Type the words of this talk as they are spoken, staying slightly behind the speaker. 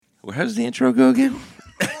Well, how does the intro go again?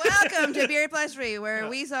 Welcome to Beer Plus Free, where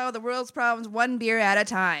we solve the world's problems one beer at a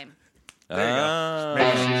time. There you go.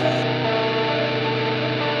 Maybe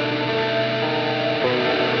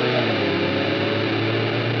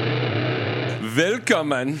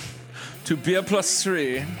Welcome to Beer Plus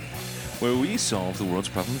 3, where we solve the world's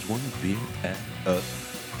problems one beer at a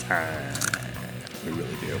time. we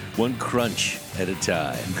really do. One crunch at a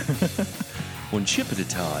time. One chip at a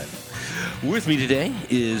time. With me today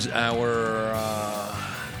is our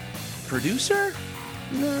producer?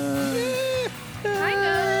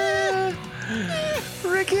 Kinda.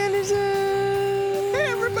 Rick Anderson. Hey,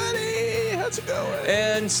 everybody. How's it going?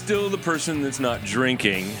 And still the person that's not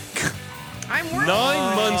drinking. I'm working.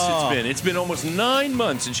 9 months it's been almost 9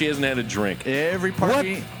 months and she hasn't had a drink. Every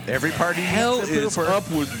party. Every party. Hell needs a is pooper.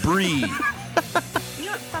 up with Bree. You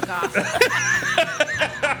know what? Fuck off.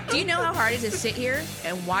 Do you know how hard it is to sit here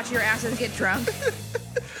and watch your asses get drunk?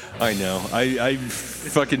 I know. I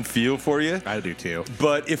fucking feel for you. I do too.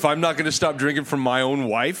 But if I'm not going to stop drinking from my own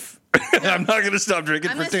wife, I'm not going to stop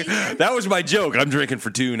drinking I'm for two. gonna see- That was my joke. I'm drinking for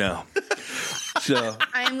two now. So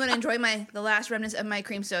I am going to enjoy the last remnants of my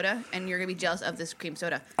cream soda, and you're going to be jealous of this cream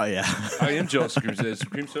soda. Oh, yeah. I am jealous of cream soda.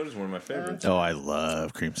 Cream soda is one of my favorites. Oh, I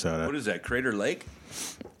love cream soda. What is that? Crater Lake?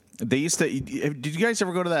 They used to. Did you guys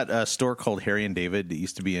ever go to that store called Harry and David? It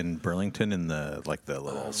used to be in Burlington in the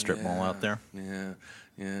little strip mall out there. Yeah.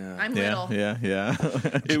 I'm Yeah, little. yeah.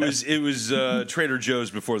 It was Trader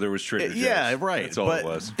Joe's before there was Trader Joe's. Yeah, right. That's all but it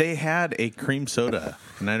was. They had a cream soda,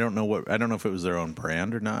 and I don't know if it was their own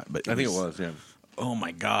brand or not. But I think it was. Yeah. Oh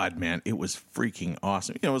my god, man! It was freaking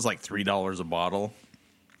awesome. You know, it was like $3 a bottle.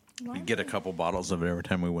 You'd get a couple bottles of it every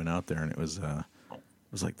time we went out there, and it was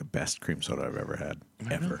like the best cream soda I've ever had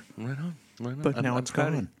ever. Right on. But now it's proud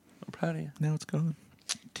of gone. you. I'm proud of you. Now it's gone.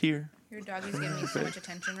 Tear. Your doggy's giving me so much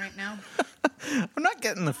attention right now. I'm not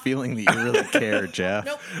getting the feeling that you really care, Jeff.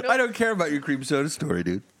 Nope. I don't care about your cream soda story,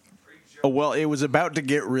 dude. Oh, well, it was about to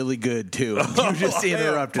get really good, too. You just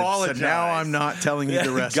interrupted. So apologize. now I'm not telling you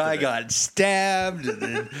the rest Guy of it. got stabbed. And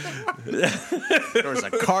then There was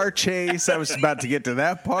a car chase. I was about to get to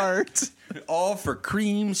that part. all for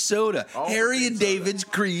cream soda. All for Harry cream and soda. David's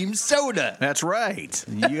cream soda. That's right.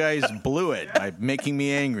 You guys blew it by making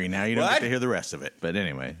me angry. Now you don't What? get to hear the rest of it. But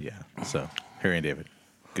anyway, yeah. So, Harry and David,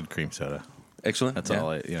 good cream soda. Excellent. That's Yeah.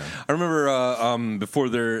 all I, I remember before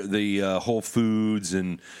the Whole Foods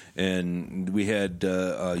and we had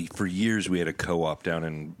for years we had a co-op down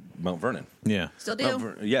in Mount Vernon. Yeah. Still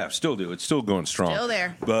do. Yeah, still do. It's still going strong. Still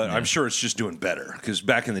there. But I'm sure it's just doing better because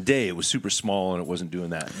back in the day it was super small and it wasn't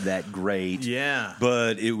doing that great. Yeah.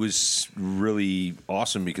 But it was really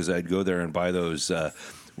awesome because I'd go there and buy those.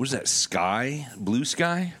 What is that? Blue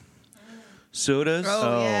Sky sodas.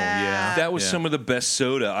 Oh, yeah. That was Yeah. some of the best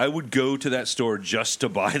soda. I would go to that store just to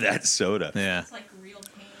buy that soda. Yeah. It's like real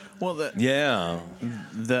pain. Well, Yeah.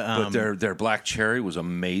 but Their black cherry was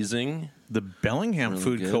amazing. the Bellingham Really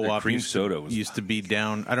Food good. Co-op Their cream used soda was to be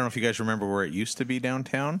down. I don't know if you guys remember where it used to be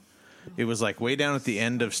downtown. It was like way down at the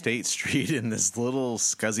end of State Street in this little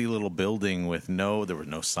scuzzy little building with there were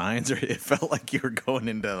no signs, or it felt like you were going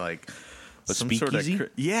into like some speakeasy? sort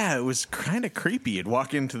of yeah. It was kind of creepy. You'd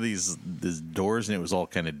walk into these doors and it was all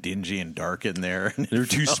kind of dingy and dark in there. And There were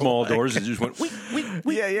two small doors that just went.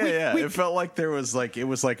 yeah. It felt like it was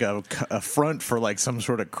like a front for like some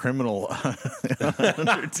sort of criminal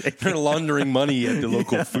undertaking. They're laundering money at the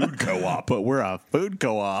local food co-op. But we're a food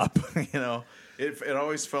co-op, you know. It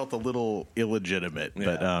always felt a little illegitimate,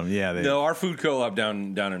 but No, our food co-op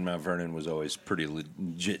down in Mount Vernon was always pretty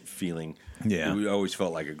legit feeling. Yeah. It always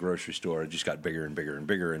felt like a grocery store. It just got bigger and bigger and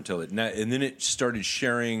bigger and then it started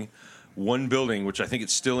sharing one building, which I think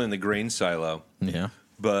it's still in the grain silo. yeah.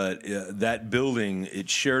 But that building, it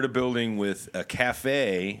shared a building with a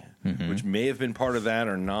cafe, which may have been part of that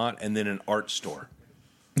or not, and then an art store.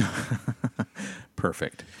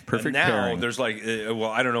 Perfect And now pairing. there's like,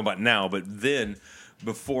 I don't know about now, but then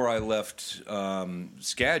before I left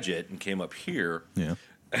Skagit and came up here, Yeah.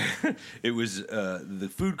 it was the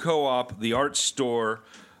food co-op, the art store,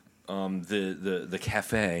 the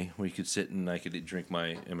cafe where you could sit and I could drink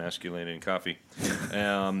my emasculating coffee.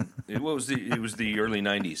 It was the early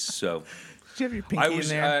 '90s, so. Did you have your pinky I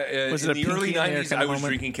was in there? Was in it a the early pinky in there '90s. kind I of was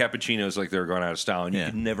moment? drinking cappuccinos like they were going out of style, and you Yeah.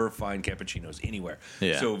 could never find cappuccinos anywhere.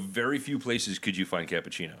 Yeah. So very few places could you find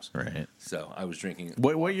cappuccinos. Right. So I was drinking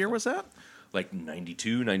What year was that? like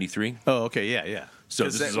 92, 93. Oh, okay, yeah. So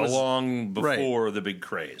 'Cause this is that was- long right. before the big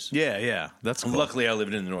craze. Yeah. That's cool. Luckily, I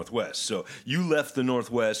lived in the Northwest. So you left the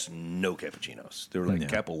Northwest, no cappuccinos. They were like, Yeah.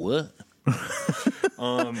 Cappa what?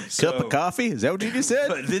 Cup of coffee? Is that what you just said?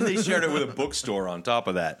 But then they shared it with a bookstore on top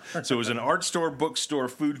of that. So it was an art store, bookstore,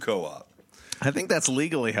 food co-op. I think that's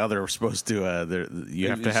legally how they're supposed to. You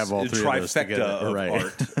have to have all three of those together. Of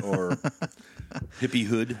art or hippie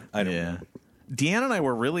hood. I don't know. Deanna and I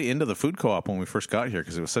were really into the food co-op when we first got here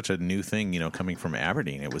because it was such a new thing, coming from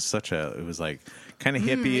Aberdeen. It was like kind of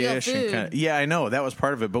hippie-ish. Yeah, I know. That was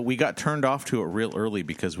part of it. But we got turned off to it real early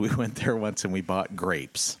because we went there once and we bought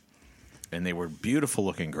grapes. And they were beautiful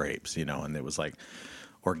looking grapes, and it was like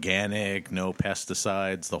organic, no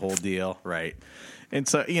pesticides, the whole deal, right? And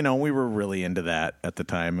so, we were really into that at the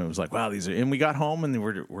time. It was like, wow, these are, and we got home and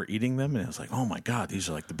we're eating them, and it was like, oh my God, these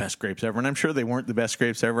are like the best grapes ever. And I'm sure they weren't the best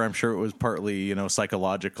grapes ever. I'm sure it was partly,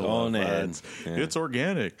 psychological. It's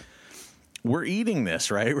organic. We're eating this,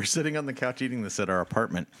 right? We're sitting on the couch eating this at our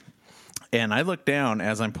apartment. And I look down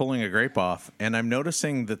as I'm pulling a grape off, and I'm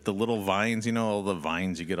noticing that the little vines, all the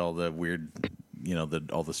vines, you get all the weird,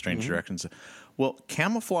 all the strange directions. Well,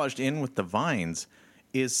 camouflaged in with the vines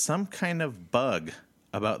is some kind of bug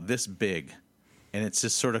about this big, and it's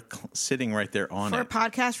just sort of sitting right there on it. For a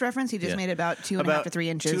podcast reference, he just made it about 2.5 to 3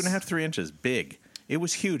 inches. 2.5 to 3 inches, big. It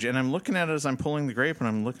was huge, and I'm looking at it as I'm pulling the grape, and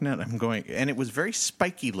I'm looking at it, I'm going, and it was very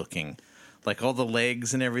spiky looking, like all the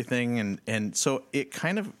legs and everything, and so it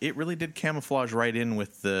really did camouflage right in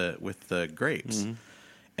with the grapes. And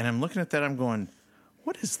I'm looking at that, I'm going,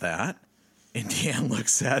 what is that? And Deanne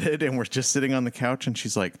looks at it, and we're just sitting on the couch, and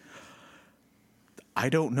she's like, I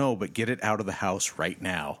don't know, but get it out of the house right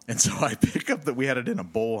now. And so I pick up we had it in a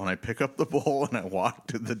bowl, and I pick up the bowl, and I walk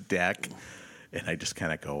to the deck, and I just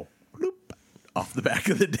kind of go, bloop, off the back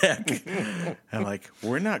of the deck. And I'm like,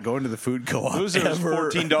 we're not going to the food co-op. Those are those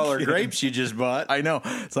 $14 grapes you just bought. I know.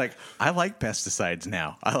 It's like, I like pesticides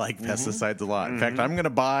now. I like pesticides a lot. In fact, I'm going to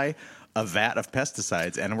buy a vat of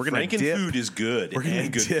pesticides, and we're going to dip. Frankenfood is good. We're going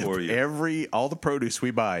to good dip for you. all the produce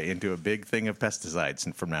we buy into a big thing of pesticides,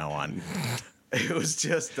 and from now on. It was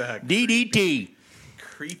just DDT.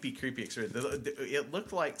 Creepy experience. It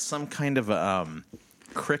looked like some kind of a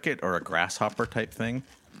cricket or a grasshopper type thing,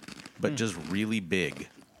 but just really big.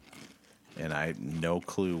 And I had no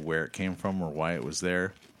clue where it came from or why it was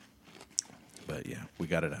there. But yeah, we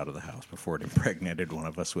got it out of the house before it impregnated one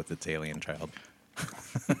of us with its alien child.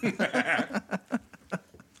 That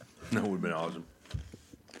would have been awesome.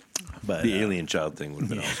 But the alien child thing would have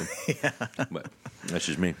been awesome. Yeah. But that's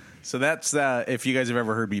just me. So that's if you guys have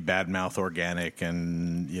ever heard me badmouth organic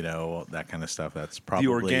and that kind of stuff, that's probably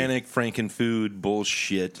the organic Frankenfood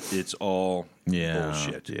bullshit. It's all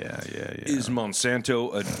bullshit. Yeah. Is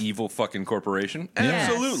Monsanto an evil fucking corporation? Yes.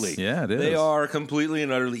 Absolutely. Yeah, it is. They are completely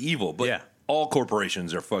and utterly evil. But yeah. All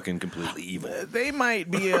corporations are fucking completely evil. They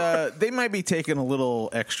might be taking a little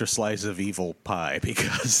extra slice of evil pie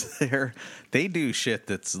because they do shit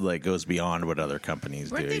that's like goes beyond what other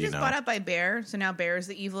companies Weren't do. they just bought out by Bayer? So now Bayer is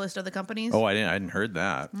the evilest of the companies. Oh, I hadn't heard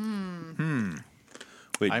that.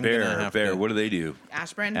 Wait, Bayer. What do they do?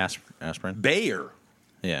 Aspirin. Aspirin. Bayer.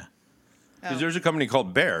 Yeah. Because there's a company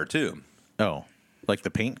called Bayer too. Oh, like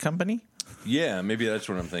the paint company? Yeah, maybe that's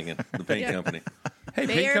what I'm thinking. The paint company. Hey,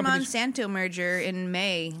 Bayer paint companies. Monsanto merger in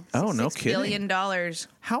May. Oh, no $6 kidding. billion.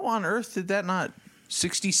 How on earth did that not?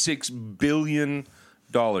 $66 billion.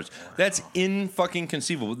 That's in fucking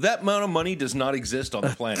conceivable. That amount of money does not exist on the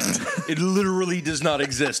planet. It literally does not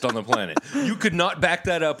exist on the planet. You could not back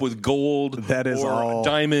that up with gold or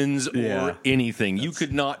diamonds or anything. You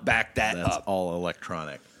could not back that up. That's all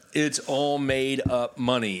electronic. It's all made up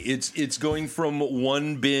money. It's going from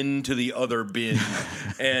one bin to the other bin,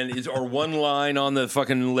 or one line on the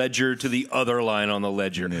fucking ledger to the other line on the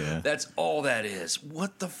ledger. Yeah. That's all that is.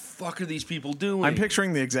 What the fuck are these people doing? I'm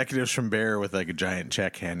picturing the executives from Bayer with like a giant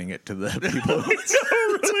check, handing it to the people.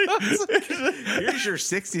 Here's your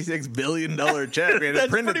 $66 billion check. We had to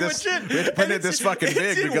print it this fucking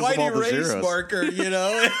big because of all the zeros. Marker,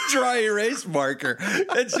 dry erase marker.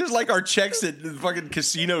 It's just like our checks at the fucking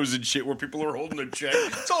casinos and shit where people are holding a check.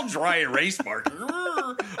 It's all dry erase marker.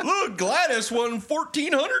 Look, Gladys won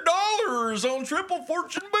 $1,400 on Triple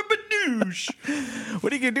Fortune by Badoosh.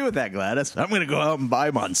 What are you gonna do with that, Gladys? I'm gonna go out and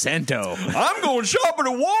buy Monsanto. I'm going shopping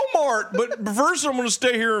at Walmart, but first I'm gonna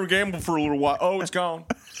stay here and gamble for a little while. Oh, it's gone.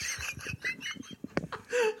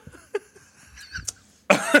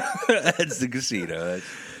 That's the casino.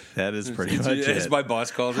 That is pretty much as it. my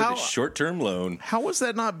boss calls it, a short-term loan. How was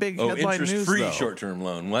that not big headline news, interest-free though? short-term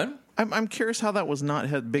loan. What? I'm curious how that was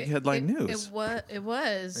not big headline news. It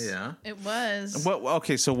was. Yeah. It was.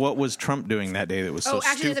 Okay, so what was Trump doing that day that was so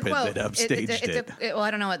actually, stupid that upstaged it? Well, I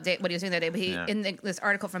don't know what he was doing that day, but in this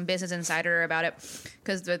article from Business Insider about it,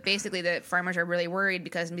 because basically the farmers are really worried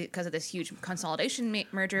because of this huge consolidation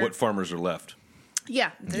merger. What farmers are left?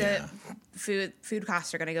 Yeah, the food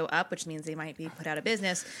costs are going to go up, which means they might be put out of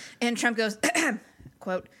business. And Trump goes,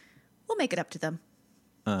 quote, "We'll make it up to them."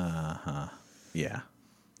 Yeah.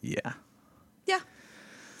 Yeah.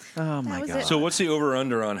 Oh, my God. So what's the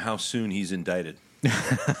over-under on how soon he's indicted?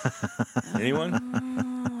 Anyone?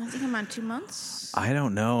 I think I'm on 2 months. I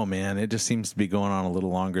don't know, man. It just seems to be going on a little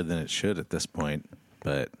longer than it should at this point.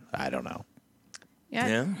 But I don't know.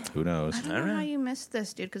 Yeah. Who knows? I don't know how you missed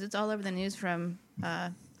this, dude, because it's all over the news from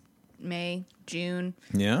May, June.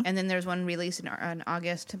 Yeah? And then there's one released in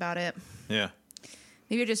August about it. Yeah.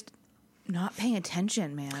 Maybe you're just not paying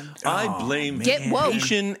attention, man. I blame Get woke.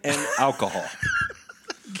 Haitian and alcohol.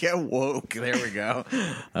 Get woke. There we go.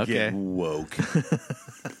 Okay. Get woke.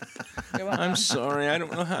 I'm sorry, I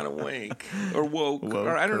don't know how to wake or woke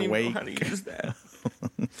or I don't even know how to use that.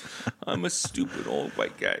 I'm a stupid old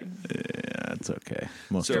white guy. Yeah, it's okay.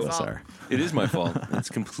 Most So- of us are. It is my fault. It's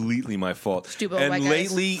completely my fault. Stupid old and white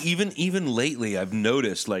guys. lately, even lately, I've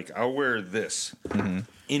noticed like I'll wear this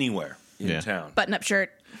anywhere in town. Button-up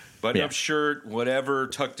shirt. Button-up shirt, whatever,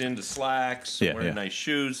 tucked into slacks, Yeah, wearing yeah. nice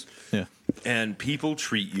shoes. Yeah. And people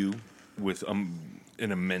treat you with an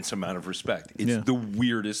immense amount of respect. It's Yeah. the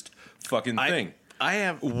weirdest fucking thing. I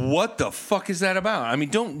have. What the fuck is that about? I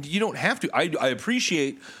mean, you don't have to. I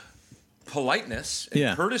appreciate politeness and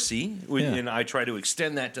Yeah. courtesy, and I try to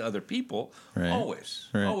extend that to other people. Right. Always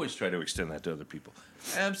try to extend that to other people.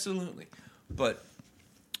 Absolutely. But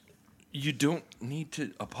you don't need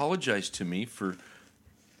to apologize to me for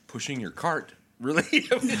pushing your cart. Really?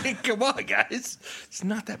 I mean, come on, guys. It's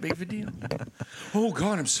not that big of a deal. Oh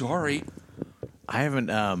God, I'm sorry. I haven't.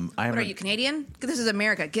 What are you, Canadian? This is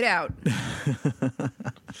America. Get out.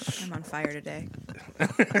 I'm on fire today.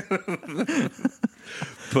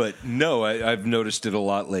 But no, I've noticed it a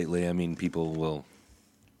lot lately. I mean, people will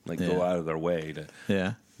go Yeah. out of their way to,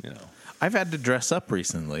 Yeah. I've had to dress up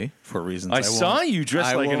recently for reasons. I saw you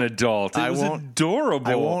dressed like an adult. It was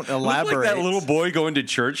adorable. I won't You looked like elaborate. that little boy going to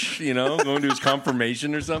church, going to his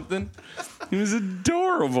confirmation or something. It was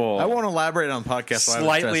adorable. I won't elaborate on the podcast. why I was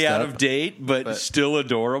Slightly dressed out up. of date, but still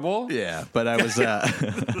adorable. Yeah, but I was, I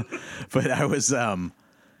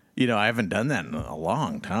haven't done that in a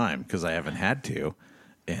long time because I haven't had to,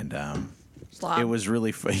 and Slob. it was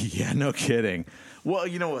really yeah, no kidding. Well,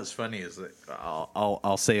 you know what's funny is that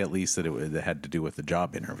I'll say at least that it had to do with the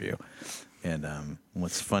job interview, and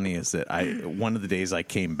what's funny is that one of the days I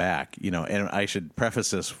came back, and I should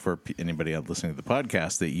preface this for anybody out listening to the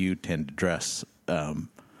podcast that you tend to dress.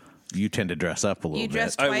 You tend to dress up a little You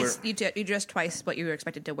dress bit. twice. You dress twice what you were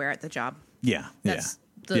expected to wear at the job. Yeah, That's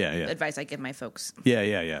the advice I give my folks.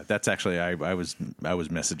 Yeah. That's actually I was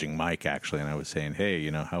messaging Mike actually, and I was saying, hey,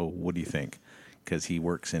 what do you think? Because he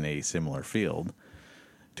works in a similar field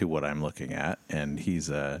to what I'm looking at, and he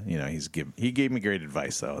gave me great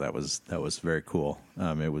advice though. That was very cool.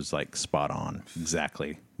 It was like spot on,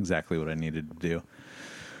 exactly what I needed to do.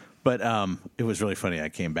 But it was really funny. I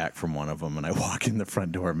came back from one of them, and I walk in the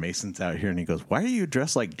front door. Mason's out here, and he goes, "Why are you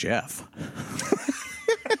dressed like Jeff?"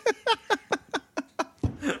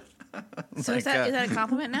 So is that a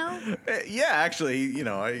compliment now? Yeah, actually,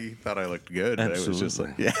 I thought I looked good. But it was just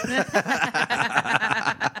like, yeah.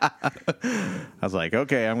 I was like,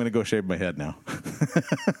 okay, I'm going to go shave my head now.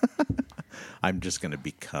 I'm just going to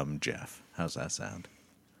become Jeff. How's that sound?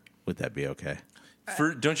 Would that be okay?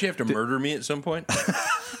 Don't you have to murder me at some point?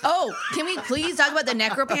 Oh, can we please talk about the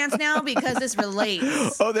Necropants now because this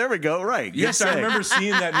relates? Oh, there we go. Right. Yes, I remember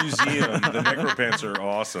seeing that museum. The Necropants are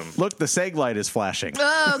awesome. Look, the seg light is flashing.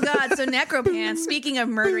 Oh God! So Necropants. Speaking of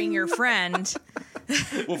murdering your friend.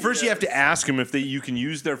 Well, first you have to ask them if you can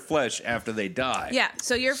use their flesh after they die. Yeah.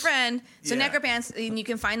 So your friend. So Yeah. Necropants. And you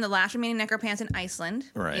can find the last remaining Necropants in Iceland,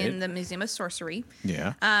 Right. in the Museum of Sorcery.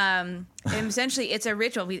 Yeah. And essentially, it's a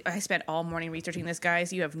ritual. I spent all morning researching this,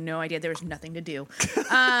 guys. You have no idea. There was nothing to do.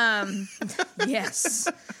 Yes.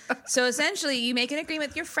 So essentially, you make an agreement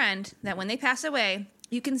with your friend that when they pass away,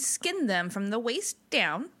 you can skin them from the waist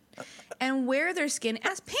down and wear their skin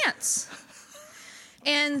as pants.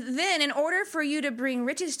 And then, in order for you to bring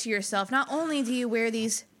riches to yourself, not only do you wear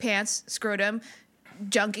these pants, scrotum,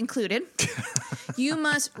 junk included, you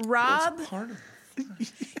must rob.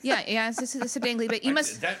 Yeah, it's a dangly, but you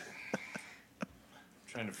must.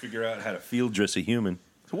 Trying to figure out how to field dress a human.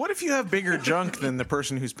 So what if you have bigger junk than the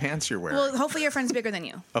person whose pants you're wearing? Well, hopefully your friend's bigger than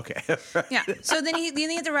you. Okay. Yeah. So then you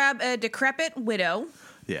need to rob a decrepit widow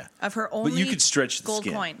Yeah. of her only you could stretch the gold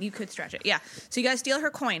skin. coin. You could stretch it. Yeah. So you got to steal her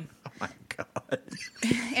coin. Oh my God.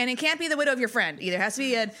 And it can't be the widow of your friend either. It has to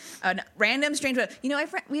be a random strange widow. You know,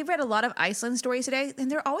 we've read a lot of Iceland stories today, and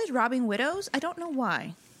they're always robbing widows. I don't know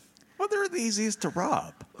why. Well, they're the easiest to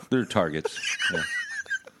rob. They're targets. Yeah.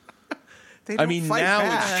 They I don't mean, fight now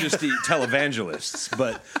back. it's just the televangelists,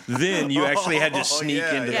 but then you actually had to sneak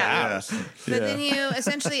yeah, into yeah. the house. But then you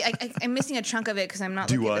essentially, I'm missing a chunk of it because I'm not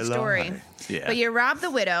looking at the story. Yeah. But you rob the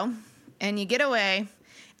widow, and you get away,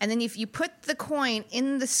 and then if you put the coin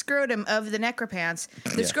in the scrotum of the necropants,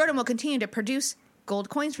 the scrotum will continue to produce gold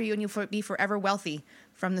coins for you, and you'll be forever wealthy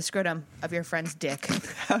from the scrotum of your friend's dick.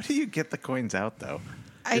 How do you get the coins out, though?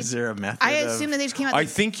 Is there a method? I assume that they just came out. I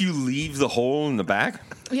think you leave the hole in the back.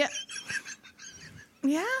 Yeah.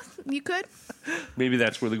 Yeah, you could. Maybe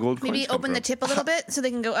that's where the gold coins Maybe come open from. the tip a little bit so they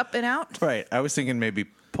can go up and out. Right. I was thinking maybe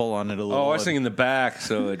pull on it a little. Oh, I was thinking the back,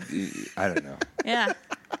 so I don't know. Yeah.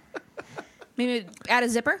 Maybe add a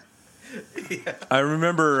zipper. I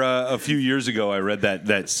remember a few years ago I read that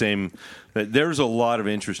there's a lot of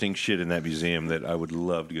interesting shit in that museum that I would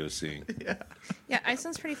love to go see. Yeah,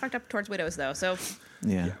 Iceland's pretty fucked up towards widows, though. So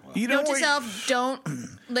Yeah. You note to what- self: don't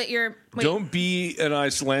let your Don't be an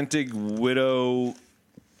Icelandic widow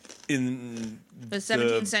in the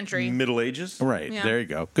 17th century. Middle Ages. Right. Yeah. There you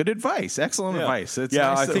go. Good advice. Excellent Yeah. advice. It's Yeah,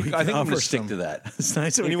 nice I that think we I can think I'm going offer to stick some- to that. It's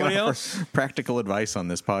nice that Anyone we can else? offer practical advice on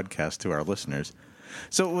this podcast to our listeners.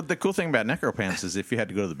 So what the cool thing about Necropants is if you had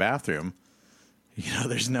to go to the bathroom, you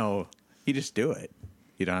just do it.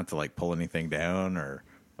 You don't have to like pull anything down or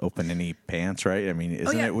open any pants, right? I mean,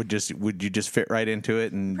 isn't yeah. it would you just fit right into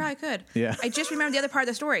it and Probably could. Yeah. I just remembered the other part of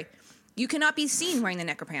the story. You cannot be seen wearing the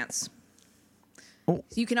necropants. Oh.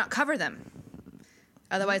 You cannot cover them.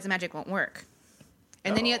 Otherwise, the magic won't work.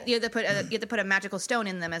 And then you have to put a magical stone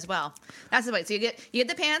in them as well. That's the way. So you get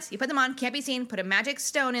the pants, you put them on, can't be seen. Put a magic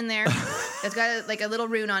stone in there that's got like a little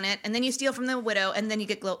rune on it, and then you steal from the widow, and then you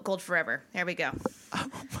get gold forever. There we go. Oh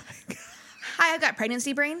my God. Hi, I've got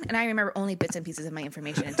pregnancy brain, and I remember only bits and pieces of my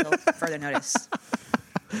information until further notice.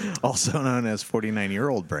 Also known as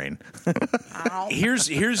 49-year-old brain. Ow. Here's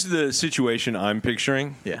the situation I'm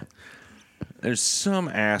picturing. Yeah. There's some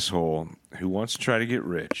asshole who wants to try to get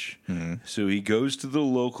rich. So he goes to the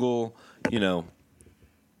local,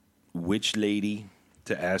 witch lady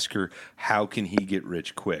to ask her, how can he get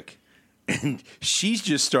rich quick? And she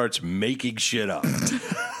just starts making shit up.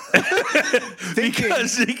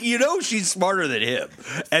 Because, she's smarter than him.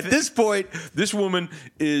 At this point, this woman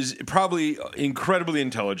is probably incredibly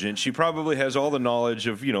intelligent. She probably has all the knowledge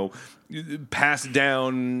of, passed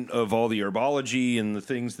down of all the herbology and the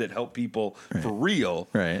things that help people for real.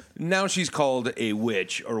 Right. Now she's called a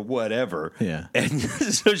witch or whatever. Yeah. And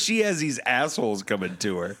so she has these assholes coming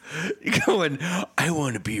to her going, I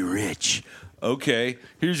want to be rich. Okay,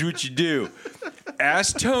 here's what you do.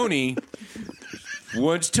 Ask Tony.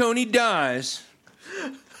 Once Tony dies,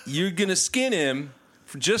 you're going to skin him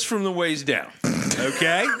just from the waist down.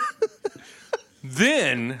 Okay?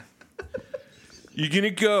 Then you're going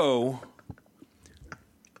to go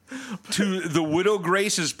to the Widow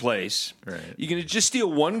Grace's place. Right. You're going to just steal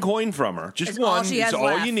one coin from her. Just It's one. all she has It's all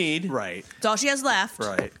left. you need. Right. It's all she has left.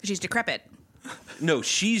 Right. She's decrepit. No,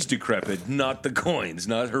 she's decrepit, not the coins,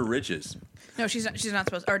 not her riches. No, she's not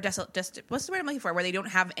supposed. Or what's the word I'm looking for? Where they don't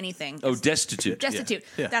have anything. Oh, It's destitute. destitute.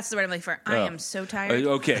 Yeah. That's the word I'm looking for. I am so tired.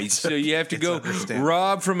 Okay, so you have to It's go understandable.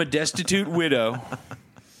 rob from a destitute widow.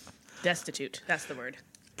 Destitute. That's the word.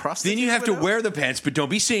 Then you have to wear the pants, but don't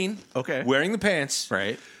be seen. Okay. Wearing the pants.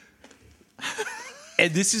 Right.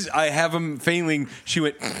 And this is, I have him failing. She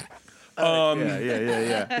went,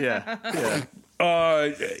 Yeah.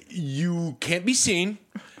 you can't be seen,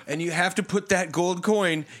 and you have to put that gold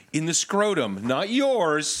coin in the scrotum, not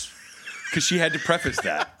yours, because she had to preface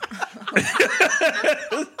that.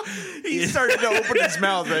 He started to open his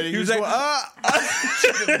mouth, right? He was like,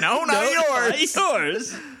 no, not yours. Not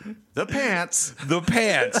yours. The pants. The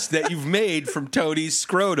pants that you've made from Toadie's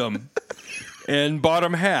scrotum and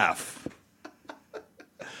bottom half.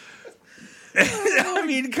 I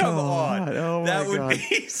mean, come on. Oh, that my would God.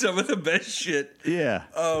 be some of the best shit. Yeah.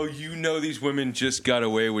 Oh, these women just got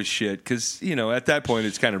away with shit because, at that point,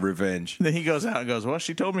 it's kind of revenge. Then he goes out and goes, well,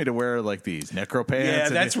 she told me to wear like these necropants. Yeah,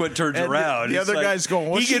 and that's what turns and around. The It's other like, guy's going,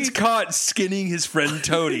 well, he gets caught skinning his friend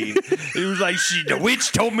Toadie. He was like, the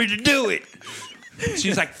witch told me to do it.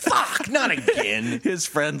 She's like, fuck, not again. His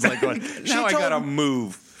friend's like going, Now I gotta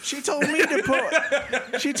move. She told me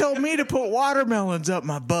to put watermelons up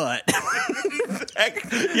my butt.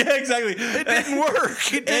 Yeah, exactly. It didn't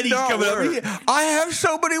work. It did Eddie's not coming work. up. I have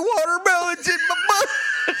so many watermelons in my butt.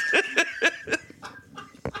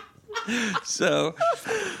 So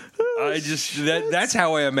that's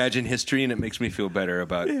how I imagine history, and it makes me feel better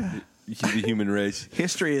about the human race.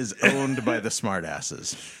 History is owned by the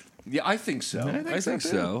smartasses. Yeah, I think so. I think so,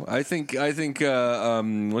 so. I think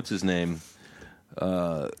what's his name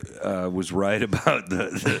was right about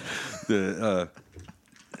the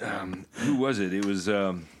who was it? It was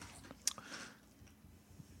I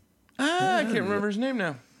can't remember his name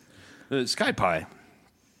now. Sky Pie.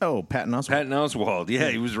 Oh, Patton Oswalt. Patton Oswalt. Yeah,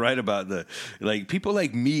 he was right about people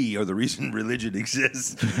like me are the reason religion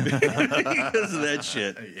exists because of that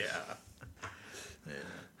shit. Yeah.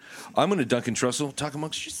 I'm going to Duncan Trussell. Talk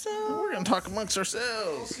amongst yourselves. We're going to talk amongst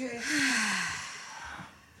ourselves. Okay.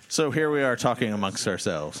 So here we are talking amongst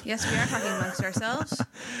ourselves. Yes, we are talking amongst ourselves.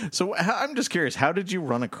 So I'm just curious, how did you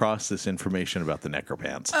run across this information about the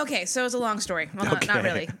Necropants? Okay, so it's a long story. Well, not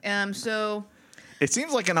really. So it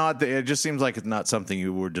seems like an odd thing. It just seems like it's not something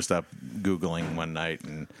you were just up Googling one night.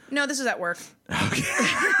 And no, this was at work. Okay.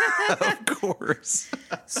 Of course.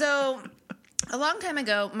 So a long time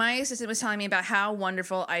ago, my assistant was telling me about how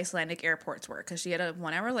wonderful Icelandic airports were because she had a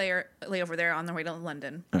 1 hour layover there on the way to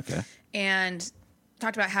London. Okay. And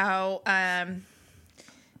talked about how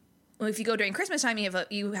if you go during Christmas time,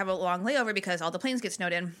 you have a long layover because all the planes get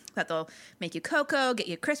snowed in. That they'll make you cocoa, get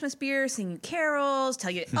you Christmas beer, sing you carols, tell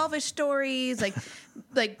you Elvish stories, like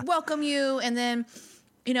welcome you, and then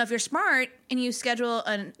if you're smart and you schedule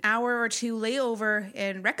an hour or two layover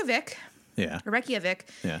in Reykjavik,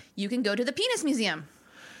 you can go to the Penis Museum.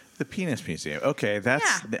 The Penis Museum. Okay,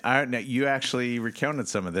 you actually recounted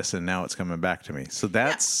some of this, and now it's coming back to me. So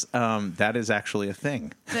that's that is actually a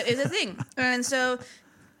thing. That is a thing. And so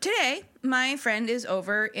today, my friend is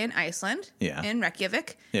over in Iceland, in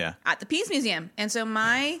Reykjavik, at the Penis Museum, and so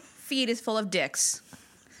my feed is full of dicks,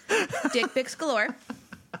 dick pics galore.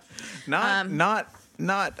 Not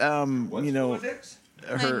What's full of dicks?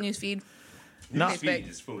 My news feed. Not feed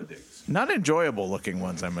is full of dicks. Not enjoyable looking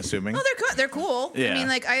ones, I'm assuming. Oh, they're cool. Yeah. I mean,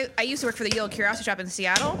 I used to work for the Yale Curiosity Shop in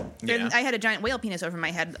Seattle. Yeah. And I had a giant whale penis over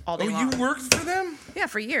my head all day long. Oh, you worked for them? Yeah,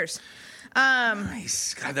 for years.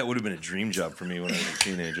 Nice. God, that would have been a dream job for me when I was a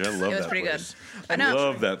teenager. I love that place. It was pretty good. I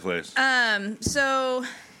love that place. So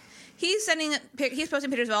he's posting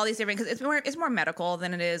pictures of all these different, because it's more medical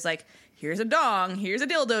than it is like, here's a dong, here's a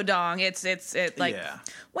dildo dong. It's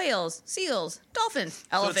whales, seals, dolphins,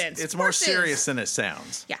 elephants. So it's more horses. serious than it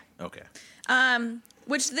sounds. Yeah. Okay.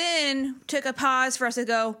 Which then took a pause for us to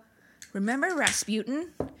go, remember Rasputin?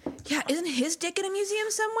 Yeah, isn't his dick in a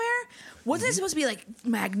museum somewhere? Wasn't it supposed to be like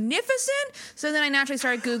magnificent? So then I naturally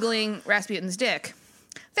started Googling Rasputin's dick.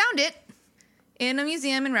 Found it in a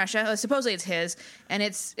museum in Russia. Supposedly it's his, and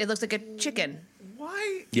it looks like a chicken.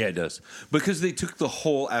 Why? Yeah, it does. Because they took the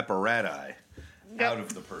whole apparatus out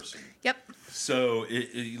of the person. Yep. So,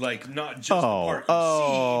 not just the part you see, but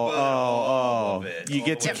all of it. You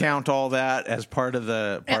get to count all that as part of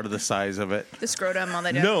the size of it. The scrotum, all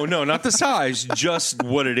that. No, not the size, just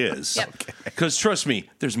what it is. Yep. Because trust me,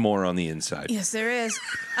 there's more on the inside. Yes, there is.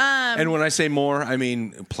 And when I say more, I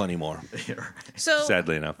mean plenty more. So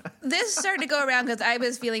sadly enough, this started to go around because I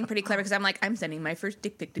was feeling pretty clever because I'm sending my first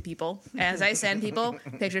dick pic to people as I send people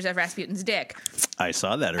pictures of Rasputin's dick. I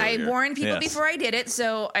saw that earlier. I warned people before I did it,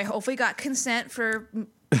 so I hopefully got consent for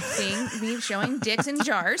seeing me showing dicks in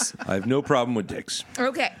jars. I have no problem with dicks.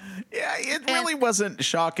 Okay. Yeah, it really wasn't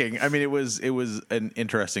shocking. I mean, it was an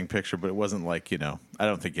interesting picture, but it wasn't like, I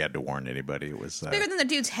don't think you had to warn anybody. It was bigger than the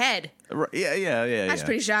dude's head. Yeah. That's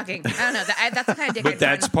pretty shocking. I don't know. That's the kind of dick. But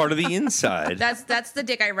that's part of the inside. That's the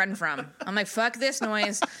dick I run from. I'm like, fuck this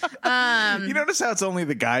noise. You notice how it's only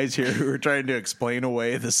the guys here who are trying to explain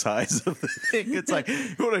away the size of the thing. It's like,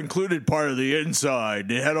 it would have included part of the inside.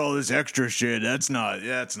 It had all this extra shit. That's not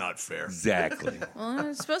fair. Exactly. Well,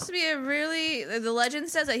 it's supposed to be the legend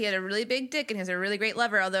says that he had a really big dick and he's a really great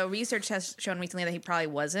lover, although research has shown recently that he probably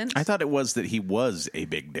wasn't. I thought it was that he was a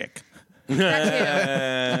big dick.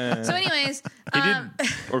 That too. So anyways. He did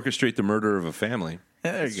orchestrate the murder of a family.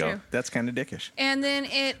 Yeah, there you go. True. That's kind of dickish. And then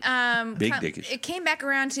dickish. It came back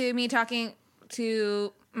around to me talking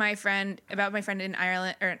to my friend in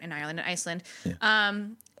Iceland. Yeah.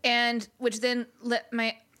 And which then let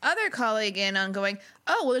my other colleague in on going,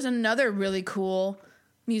 oh, well, there's another really cool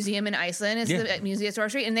museum in Iceland. It's the Museum of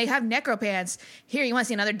Sorcery, and they have necropants. Here, you want to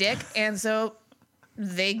see another dick? And so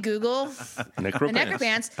they Google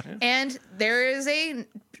Necropants. and there is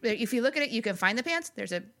if you look at it, you can find the pants.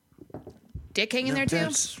 There's a dick hanging there too.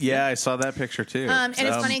 Yeah, I saw that picture too. And it's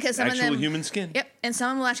funny because some of Actual them, human skin. Yep, and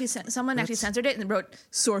someone actually censored it and wrote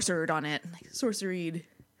 "sorcered" on it, like sorceried.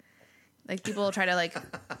 Like people try to like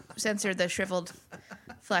censor the shriveled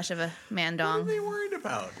flesh of a man What are dong. they worried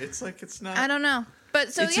about? It's like it's not. I don't know,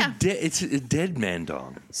 but so It's yeah. it's a dead man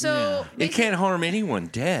dong. So It can't harm anyone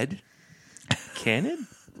dead. Can it?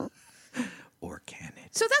 Or can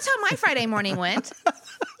it? So that's how my Friday morning went.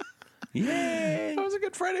 Yeah. That was a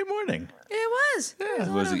good Friday morning. It was.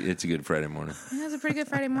 It's a good Friday morning. It was a pretty good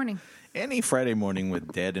Friday morning. Any Friday morning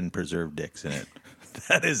with dead and preserved dicks in it.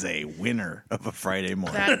 That is a winner of a Friday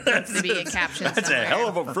morning. That needs to be a caption. That's a hell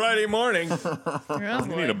of a Friday morning. Oh,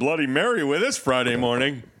 We need a Bloody Mary with this Friday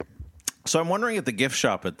morning. So I'm wondering if the gift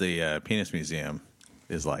shop at the Penis Museum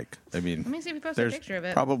is like. I mean, Let me see if we post a there's picture of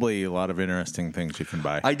it. probably a lot of interesting things you can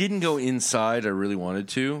buy. I didn't go inside. I really wanted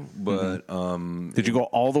to, but Did you go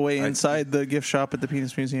all the way inside the gift shop at the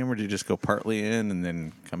Penis Museum, or did you just go partly in and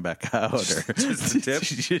then come back out? Or just the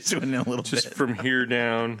tip? you just went in a little just bit. from here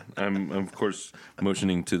down, I'm of course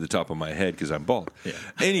motioning to the top of my head because I'm bald. Yeah.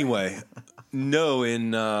 Anyway, no,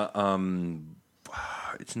 in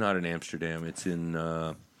it's not in Amsterdam. It's in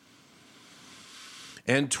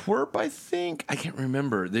Antwerp, I think. I can't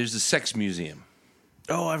remember. There's a sex museum.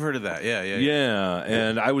 Oh, I've heard of that. Yeah. Yeah,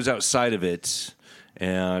 and I was outside of it,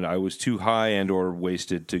 and I was too high and or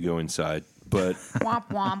wasted to go inside. But Womp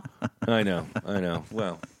womp. I know.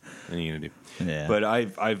 Well, what are you gonna do? Yeah. But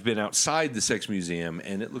I've been outside the sex museum,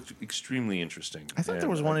 and it looked extremely interesting. I thought there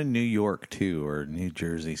was one in New York too, or New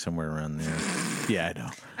Jersey, somewhere around there. Yeah, I know.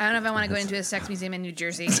 I don't know if I want to go into a sex museum in New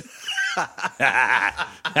Jersey.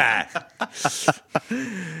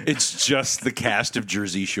 It's just the cast of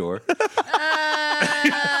Jersey Shore. No.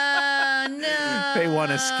 They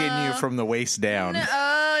want to skin you from the waist down.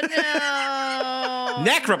 Oh no.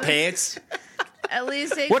 Necropants. At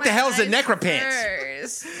least take What the my hell's a eyes necropants?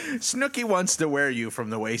 first. Snooki wants to wear you from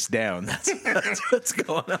the waist down. That's what's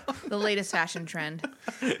going on. The latest fashion trend.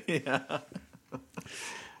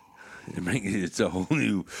 It's a whole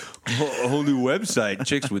new website.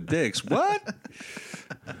 Chicks with dicks. What?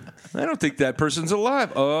 I don't think that person's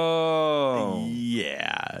alive. Oh,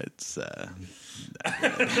 Yeah, it's.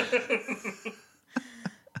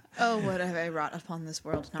 Oh, what have I wrought upon this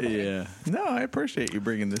world? Not kidding. Yeah. No, I appreciate you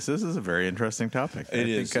bringing this. This is a very interesting topic. it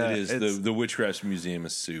is. Think, It is. it's- The Witchcraft Museum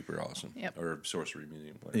is super awesome. Yep. Or Sorcery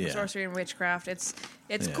Museum. Whatever. Yeah. Sorcery and witchcraft. It's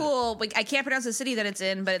Yeah. cool. Like, I can't pronounce the city that it's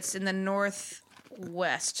in, but it's in the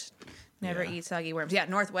northwest. Never Yeah. eat soggy worms. Yeah,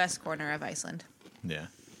 northwest corner of Iceland Yeah.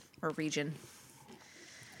 or region.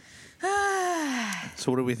 So,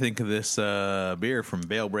 what do we think of this beer from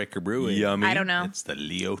Balebreaker Brewing? Yummy. I don't know. It's the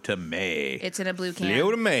Leota May. It's in a blue can. Leo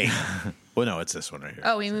to May. Well, no, it's this one right here.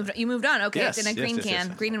 Oh, you moved on. Okay, Yes, it's in a yes, green yes, can,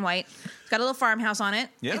 yes. green and white. It's got a little farmhouse on it.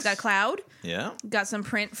 Yes. It's got a cloud. Yeah. Got some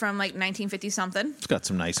print from like 1950 something. It's got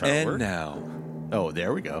some nice And artwork. now, Oh,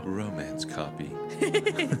 there we go. romance copy.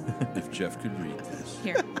 If Jeff could read this.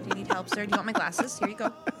 Here, do you need help, sir? Do you want my glasses? Here you go.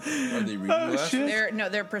 Are they reading glasses?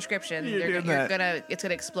 shit. They're prescription. You're doing You're that. it's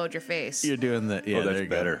gonna explode your face. You're doing the. Yeah, Oh, there that's you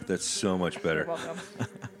go. better. That's so much better. You're welcome.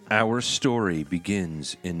 Our story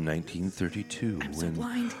begins in 1932 I'm so when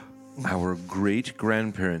blind. our great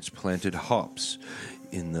grandparents planted hops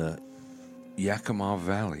in the Yakima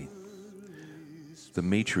Valley. The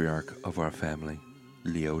matriarch of our family,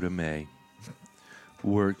 Leota May,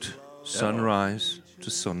 worked sunrise to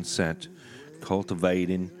sunset,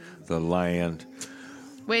 cultivating the land.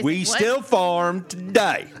 Wait, We what? still farm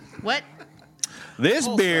today. What? This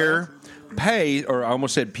beer pays, or I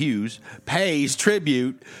almost said pews, pays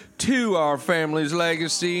tribute to our family's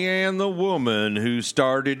legacy and the woman who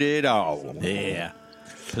started it all. Yeah.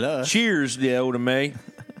 Plus, Cheers, Leota May.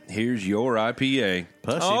 Here's your IPA.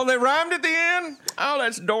 Plus Oh, if- they rhymed at the end? Oh,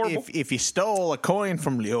 that's adorable. if you stole a coin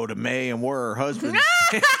from Leota May and were her husband,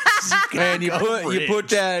 And you rich. put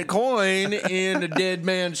that coin in the dead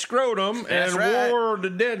man's scrotum That's and right. wore the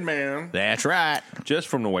dead man that's right. just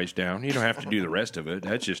from the waist down. You don't have to do the rest of it.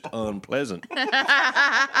 That's just unpleasant.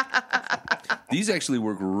 These actually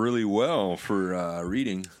work really well for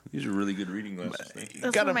reading. These are really good reading glasses.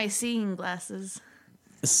 Those Gotta- are my seeing glasses.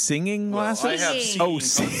 Singing glasses? I have Singing.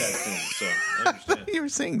 seen sing- contact lenses, so I understand. You were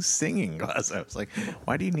saying singing glasses. I was like,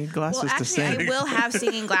 why do you need glasses Well, to actually, I sing? will have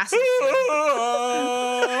singing glasses.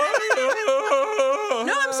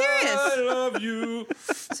 No, I'm serious. I love you.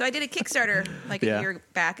 So I did a Kickstarter like Yeah. a year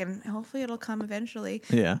back, and hopefully it'll come eventually.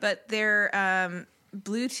 Yeah. But they're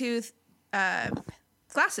Bluetooth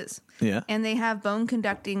glasses. Yeah. And they have bone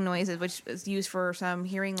conducting noises, which is used for some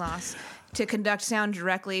hearing loss, to conduct sound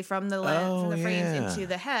directly from the lens, from the frames into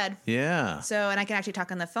the head. Yeah. So, and I can actually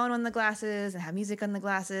talk on the phone on the glasses and have music on the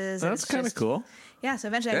glasses. That's kind of cool. Yeah. So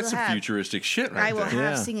eventually That's I will some have futuristic shit right I will there.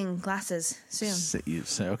 have singing glasses soon. You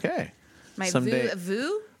say, okay. My Someday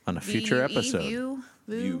Voo on a future episode.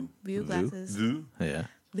 View glasses. Vous, Yeah.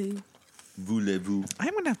 Voo. voulez-vous.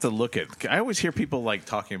 I'm gonna have to look at. I always hear people like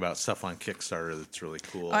talking about stuff on Kickstarter that's really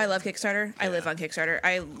cool. Oh, I love Kickstarter. I live on Kickstarter.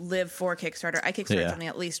 I live for Kickstarter. I kickstart something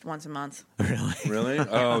at least once a month. Really? Really?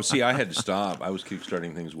 Oh, see, I had to stop. I was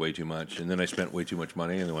kickstarting things way too much, and then I spent way too much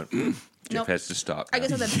money, and then went, Jeff Nope. has to stop. I now."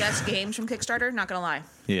 get some of the best games from Kickstarter. Not gonna lie.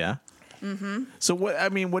 Yeah. Mm-hmm. So what? I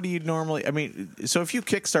mean, what do you normally? I mean, so if you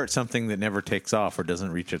kickstart something that never takes off or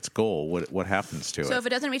doesn't reach its goal, what happens to it? So if it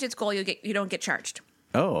doesn't reach its goal, you don't get charged.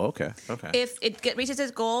 Oh, okay. Okay. If it reaches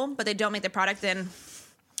its goal, but they don't make the product, then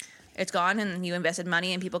it's gone, and you invested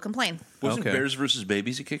money, and people complain. Wasn't Okay. Bears versus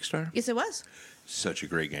Babies a Kickstarter? Yes, it was. Such a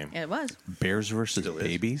great game. It was. Bears versus Still is.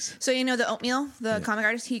 babies. So you know the Oatmeal, the comic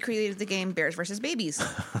artist, he created the game Bears versus Babies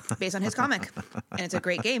based on his comic, and it's a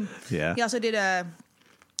great game. Yeah. He also did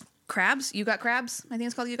Crabs. You Got Crabs. I think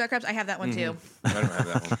it's called You Got Crabs. I have that one too. I don't have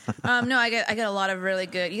that one. No, I get a lot of really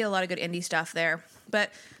good. You get a lot of good indie stuff there. But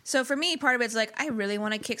so for me, part of it's like I really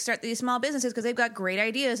want to kickstart these small businesses because they've got great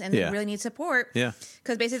ideas and Yeah. they really need support. Yeah.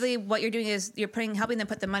 Because basically, what you're doing is you're helping them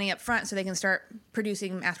put the money up front so they can start mass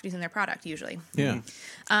producing their product. Usually, Yeah.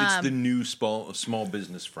 It's the new small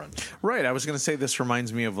business front. Right. I was going to say this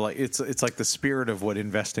reminds me of like it's like the spirit of what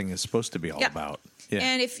investing is supposed to be all Yeah. about. Yeah.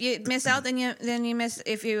 And if you miss out, then you miss.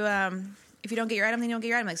 If you don't get your item, then you don't get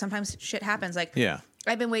your item. Like sometimes shit happens. Like Yeah.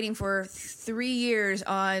 I've been waiting for 3 years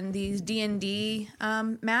on these D&D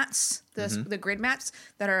mats, the grid mats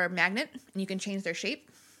that are a magnet, and you can change their shape.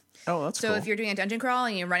 Oh, that's So cool. if you're doing a dungeon crawl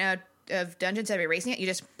and you run out of dungeons instead of erasing it, you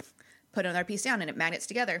just put another piece down and it magnets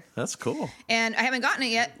together. That's cool. And I haven't gotten it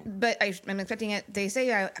yet, but I'm expecting it. They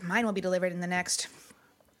say mine will be delivered in the next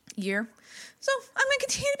year. So I'm going to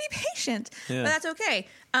continue to be patient, Yeah. but that's okay.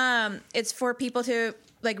 It's for people to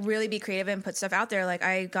like really be creative and put stuff out there. Like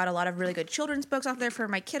I got a lot of really good children's books out there for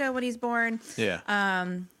my kiddo when he's born. Yeah.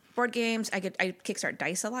 Board games. I kickstart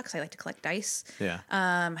dice a lot because I like to collect dice. Yeah.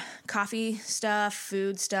 Coffee stuff,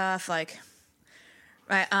 food stuff, like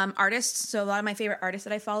artists. So a lot of my favorite artists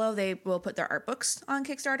that I follow, they will put their art books on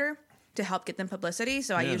Kickstarter to help get them publicity.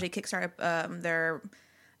 So I Yeah. usually kickstart their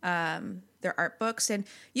art books, and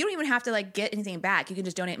you don't even have to like get anything back. You can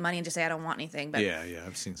just donate money and just say I don't want anything. But Yeah.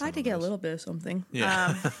 I've seen. I Some like to of get a those. little bit of something.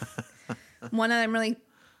 Yeah. One that I'm really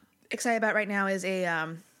excited about right now is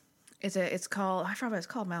it's called, I forgot what it's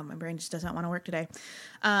called. Wow, my brain just does not want to work today.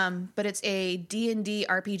 But it's a D&D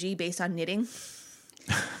RPG based on knitting.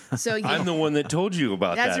 So I'm the one that told you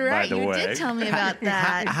about that's that, right. by the You way. did tell me about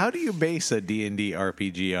that. How do you base a D&D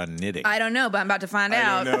RPG on knitting? I don't know, but I'm about to find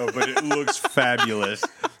out. I don't know, but it looks fabulous.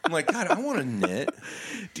 I'm like, God, I want to knit.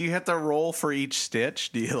 Do you have to roll for each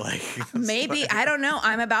stitch? Do you like? Maybe. I don't know.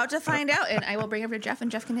 I'm about to find out, and I will bring it over to Jeff,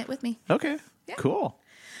 and Jeff can knit with me. Okay. Yeah. Cool.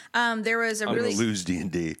 There was a I'm really going to lose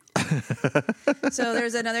D&D. so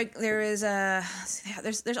there's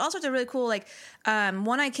all sorts of really cool one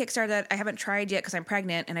I kickstarted that I haven't tried yet because I'm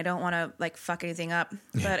pregnant and I don't want to like fuck anything up,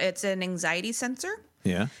 but it's an anxiety sensor.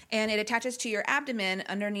 Yeah. And it attaches to your abdomen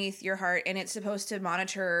underneath your heart, and it's supposed to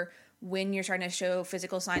monitor when you're starting to show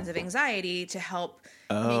physical signs of anxiety to help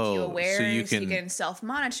make you aware, so you so you can- can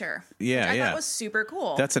self-monitor. Yeah, which I yeah. thought was super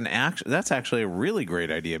cool. That's actually a really great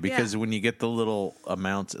idea because Yeah. when you get the little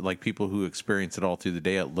amounts, like people who experience it all through the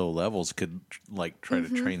day at low levels could like try to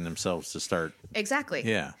train themselves to start. Exactly.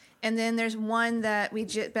 Yeah. And then there's one that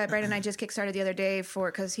that Brad and I just kickstarted the other day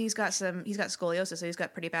for because he's got scoliosis, so he's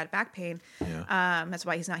got pretty bad back pain. Yeah. That's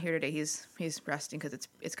why he's not here today. He's resting because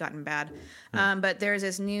it's gotten bad. But there's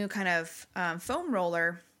this new kind of foam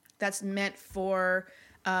roller that's meant for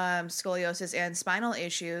scoliosis and spinal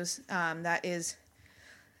issues. That is,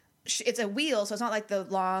 it's a wheel, so it's not like the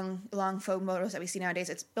long foam rollers that we see nowadays.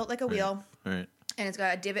 It's built like a wheel, All right. and it's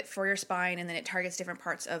got a divot for your spine, and then it targets different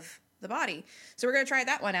parts of the body. So we're going to try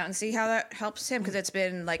that one out and see how that helps him, because it's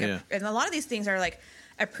been like Yeah. and a lot of these things are like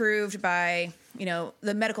approved by,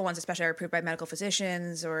 the medical ones especially are approved by medical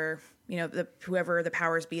physicians or, whoever the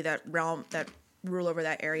powers be that rule over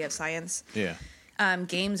that area of science. Yeah.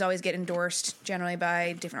 Games always get endorsed generally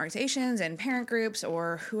by different organizations and parent groups,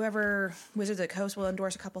 or whoever. Wizards of the Coast will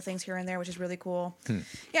endorse a couple things here and there, which is really cool.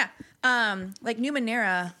 Yeah. Like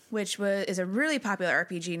Numenera, which is a really popular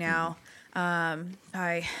RPG now,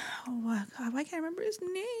 by, why can't I remember his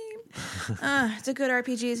name? It's a good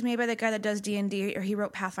RPG. It's made by the guy that does D&D, or he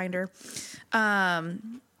wrote Pathfinder.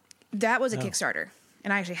 That was a Kickstarter.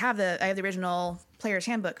 and I actually have the original player's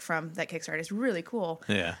handbook from that Kickstarter. It's really cool.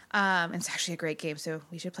 Yeah. It's actually a great game. So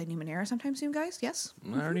we should play Numenera sometime soon, guys. Yes.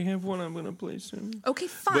 I already have one I'm going to play soon. Okay,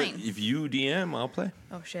 fine. But if you DM, I'll play.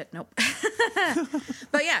 Oh shit, nope.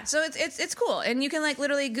 But yeah, so it's cool, and you can like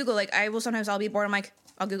literally Google. Like I'll be bored. I'm like,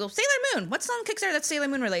 I'll Google Sailor Moon. What's on Kickstarter that's Sailor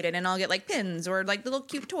Moon related, and I'll get like pins or like little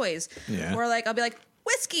cute toys. Yeah. Or like I'll be like,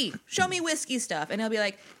 whiskey, show me whiskey stuff, and it'll be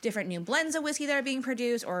like different new blends of whiskey that are being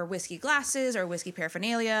produced, or whiskey glasses, or whiskey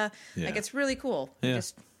paraphernalia. Yeah. Like it's really cool. Yeah.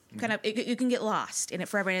 Just kind of you can get lost in it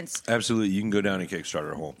forever, and it's Absolutely. You can go down a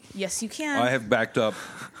Kickstarter hole. yes, you can. I have backed up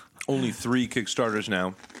only 3 Kickstarters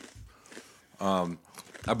now.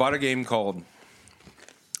 I bought a game called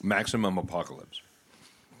Maximum Apocalypse.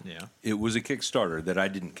 Yeah. It was a Kickstarter that I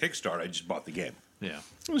didn't kickstart. I just bought the game. Yeah.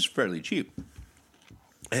 It was fairly cheap.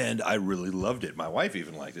 And I really loved it. My wife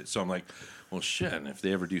even liked it. So I'm like, well, shit, and if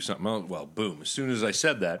they ever do something else, well, boom. As soon as I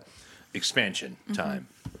said that, expansion time.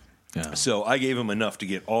 Yeah. So I gave them enough to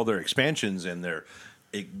get all their expansions and their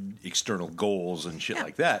external goals and shit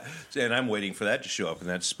like that. And I'm waiting for that to show up. And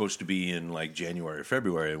that's supposed to be in like January or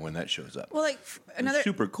February when that shows up. well, like another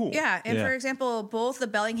super cool. Yeah, and Yeah. for example, both the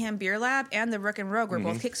Bellingham Beer Lab and the Rook and Rogue were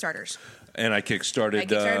both Kickstarters. And I kickstarted. I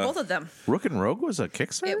kickstarted both of them. Rook and Rogue was a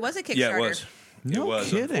Kickstarter? It was a Kickstarter. Yeah, it was. No it was.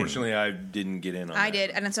 kidding. Unfortunately, I didn't get in on I that. did,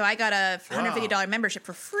 and so I got a $150 membership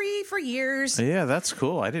for free for years. Yeah, that's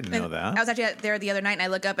cool. I didn't know And that. I was actually there the other night, and I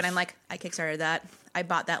look up, and I'm like, I kickstarted that. I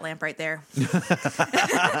bought that lamp right there. This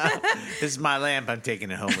is my lamp. I'm taking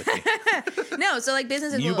it home with me. No, so like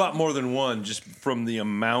businesses. You will- bought more than one just from the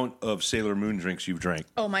amount of Sailor Moon drinks you've drank.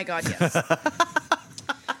 Oh my god, yes.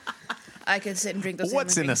 I could sit and drink those.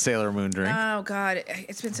 What's in a Sailor Moon drink? Oh god,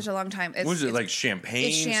 it's been such a long time. What is it, like champagne,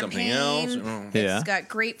 It's champagne. something else? Oh. Yeah. It's got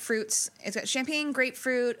grapefruits. It's got champagne,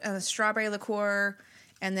 grapefruit, strawberry liqueur,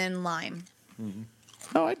 and then lime.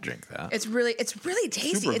 Oh, I'd drink that. It's really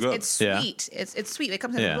tasty. Super good. It's Yeah. sweet. It's sweet. It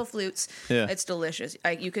comes in Yeah. little flutes. Yeah. It's delicious.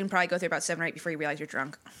 You can probably go through about 7 or 8 before you realize you're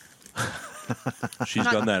drunk. She's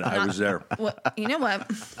done that. I was there. Well, you know what?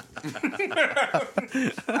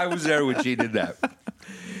 I was there when she did that.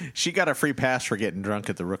 She got a free pass for getting drunk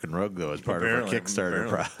at the Rook and Rogue, though, as part Apparently, of her Kickstarter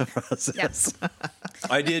process. Yes.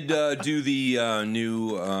 I did do the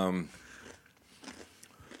new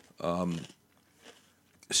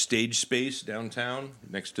stage space downtown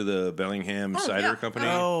next to the Bellingham Cider yeah. Company.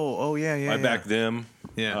 Oh, yeah. I backed them.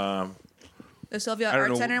 Yeah. The Sylvia I don't Art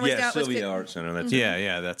know. Center was Yeah, down. Sylvia Art Center. That's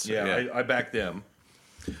That's Yeah, I backed them.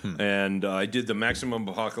 And I did the Maximum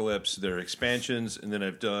Apocalypse, their expansions, and then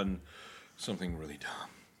I've done something really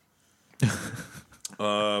dumb.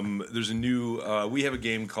 There's a new, we have a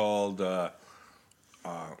game called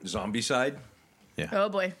Zombicide. Oh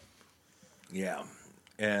boy. Yeah.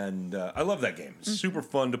 And I love that game. It's super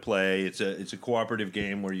fun to play. It's a cooperative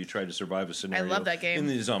game where you try to survive a scenario. love that game. In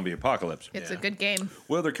the zombie apocalypse. It's a good game.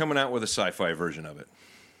 Well, they're coming out with a sci-fi version of it.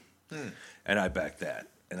 And I backed that.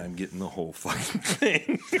 And I'm getting the whole fucking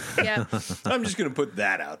thing. Yeah. I'm just going to put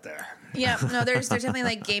that out there. Yeah. No, there's definitely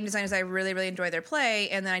like game designers I really, really enjoy their play,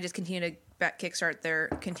 and then I just continue to kickstart their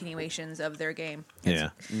continuations of their game.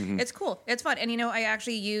 It's cool. It's fun. And I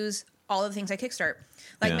actually use all of the things I kickstart.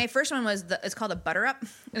 Like Yeah. my first one was it's called a butter up,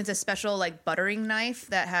 and it's a special like buttering knife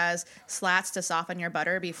that has slats to soften your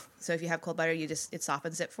butter. So if you have cold butter, it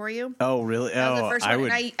softens it for you. Oh, really? That was Oh, the first I one.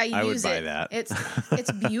 would. And I would use buy it. that.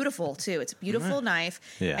 It's beautiful too. It's a beautiful knife.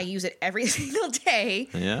 Yeah. I use it every single day.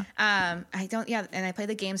 Yeah. I don't. Yeah, and I play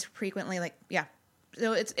the games frequently. Like yeah,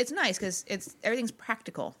 so it's nice because everything's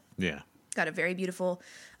practical. Yeah. Got a very beautiful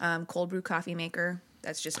cold brew coffee maker.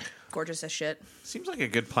 That's just gorgeous as shit. Seems like a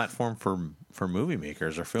good platform for movie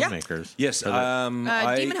makers or filmmakers. Yes.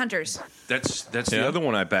 Demon Hunters. That's the Yeah. other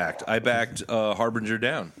one I backed. I backed Harbinger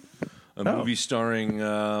Down, a movie starring,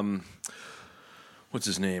 what's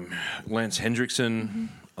his name? Lance Hendrickson.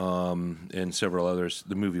 And several others.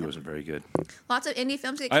 The movie wasn't very good. Lots of indie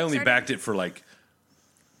films. Get I only kickstarted. backed it for like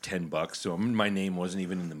 $10, so my name wasn't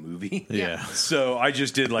even in the movie. Yeah. So I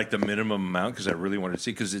just did like the minimum amount because I really wanted to see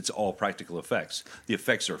because it's all practical effects. The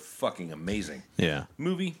effects are fucking amazing. Yeah.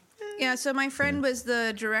 Movie. Yeah, so my friend was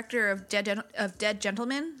the director of Dead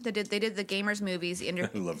Gentlemen. They did the Gamers movies. I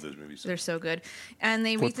love those movies. They're so good, and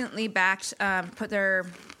they recently backed put their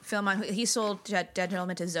film on. He sold Dead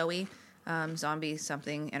Gentlemen to Zoe. Zombie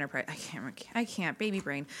something enterprise. I can't. Baby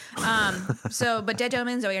brain. But Dead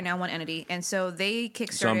Gentlemen and Zoe are now one entity, and so they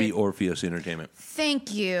kickstarted. Zombie Orpheus Entertainment.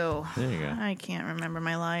 Thank you. There you go. I can't remember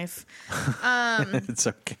my life. It's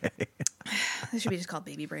okay. This should be just called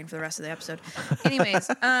Baby Brain for the rest of the episode. Anyways,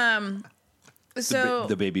 So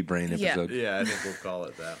the baby brain Yeah. episode. Yeah, I think we'll call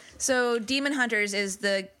it that. So Demon Hunters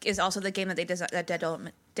is also the game that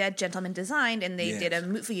Dead Gentleman designed, and they did a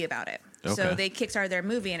movie about it. Okay. So they kickstarted their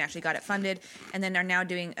movie and actually got it funded, and then are now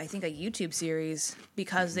doing, I think, a YouTube series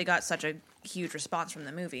because they got such a huge response from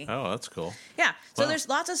the movie. Oh, that's cool. Yeah. So Wow. there's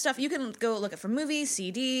lots of stuff you can go look at for movies,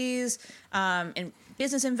 CDs, and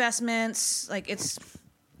business investments. Like it's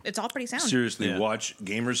all pretty sound. Seriously, Yeah. watch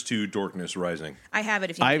Gamers 2 Dorkness Rising. I have it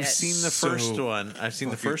if you need I've it. seen the first one. I've seen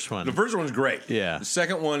the first one. The first one's great. Yeah. The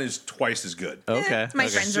second one is twice as good. Okay. My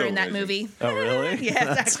okay. friends are in that So movie. Oh, really? Yes,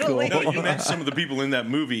 That's actually. cool. No, you met some of the people in that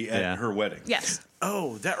movie at Yeah. her wedding. Yes.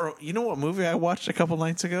 Oh, you know what movie I watched a couple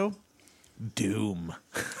nights ago? Doom.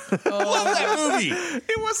 Love that movie.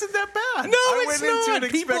 It wasn't that bad. No, I it's went not. into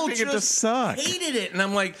it People expecting it to just suck. hated it, and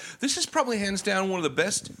I'm like, this is probably hands down one of the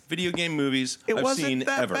best video game movies It I've wasn't seen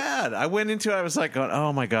that ever. bad. I went into it, I was like, going,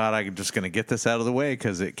 oh my God, I'm just going to get this out of the way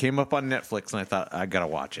because it came up on Netflix and I thought, I got to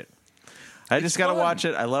watch it. I just got to fun. watch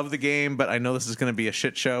it. I love the game, but I know this is going to be a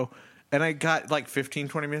shit show. And I got like 15,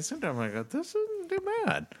 20 minutes into it. I'm like, this isn't too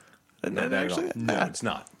bad. And Not then bad at actually, all. No, it's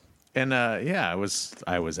not. And I was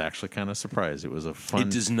actually kind of surprised. It was a fun. It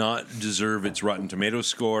does not deserve its Rotten Tomatoes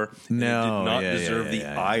score. and No, it did not yeah, deserve yeah, the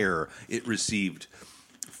yeah. ire it received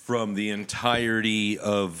from the entirety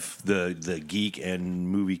of the geek and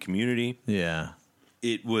movie community. Yeah.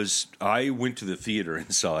 It was. I went to the theater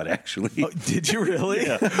and saw it actually. Oh, did you really?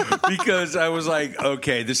 Yeah, because I was like,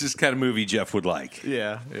 okay, this is the kind of movie Jeff would like.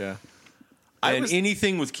 Yeah. Yeah. And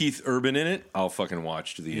anything with Keith Urban in it, I'll fucking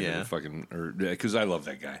watch to the end Yeah. of the fucking, because I love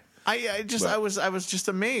that guy. I was just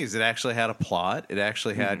amazed. It actually had a plot. It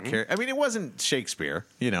actually had I mean, it wasn't Shakespeare.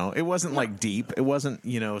 It wasn't like deep. It wasn't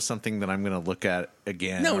something that I'm going to look at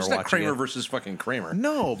again. No, or it's not watch Kramer again. versus fucking Kramer.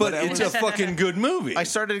 No, but but it's a fucking good movie. I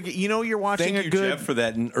started. You're watching Thank you, a good. Jeff, for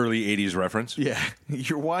that early '80s reference. Yeah,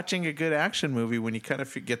 you're watching a good action movie when you kind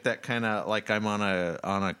of get that kind of like I'm on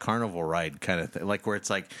a carnival ride kind of thing, like where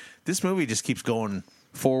it's like this movie just keeps going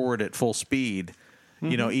forward at full speed.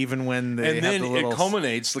 Even when they And have then the little it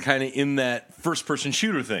culminates kind of in that first-person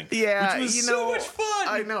shooter thing. Yeah, which was so much fun.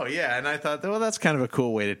 I know, yeah, and I thought, well, that's kind of a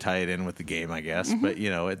cool way to tie it in with the game, I guess. But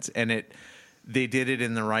they did it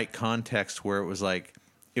in the right context where it was like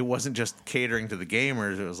it wasn't just catering to the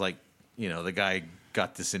gamers. It was like the guy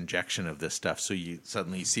got this injection of this stuff, so you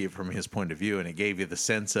suddenly see it from his point of view, and it gave you the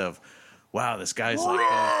sense of, wow, this guy's like,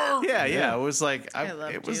 yeah. It was like, I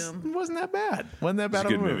love it Doom. wasn't that bad. Wasn't that bad a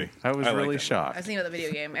of good a movie. I was I like really that shocked. I was thinking about the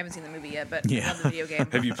video game. I haven't seen the movie yet, but Yeah. I love the video game.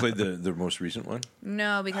 Have you played the most recent one?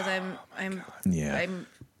 No, because Yeah. I'm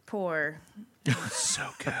poor. So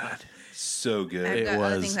good. So I've good. got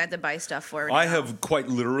other was- things I had to buy stuff for. I now. have quite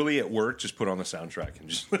literally at work just put on the soundtrack and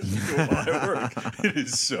just listen to it while I work. It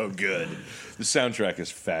is so good. The soundtrack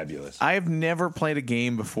is fabulous. I've never played a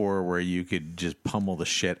game before where you could just pummel the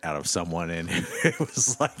shit out of someone, and it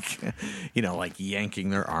was like, like yanking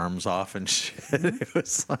their arms off and shit. It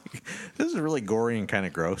was like, this is really gory and kind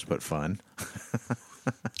of gross, but fun.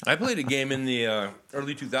 I played a game in the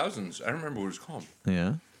early 2000s. I don't remember what it was called.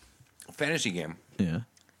 Yeah, A fantasy game yeah.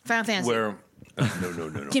 Final Fantasy, where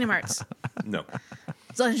no. Kingdom Hearts, No.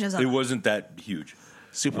 Legend of Zelda. It wasn't that huge.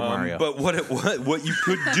 Super Mario. But what you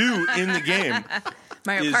could do in the game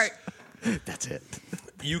Mario is- Kart. That's it.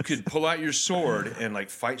 you could pull out your sword and like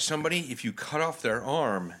fight somebody. If you cut off their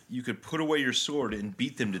arm, you could put away your sword and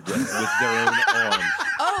beat them to death with their own arm.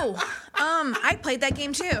 Oh, I played that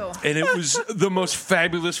game too. And it was the most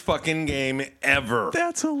fabulous fucking game ever.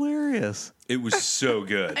 That's hilarious. It was so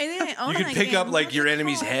good. I think I own You could that pick game. up like What's your it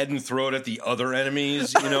enemy's called? head and throw it at the other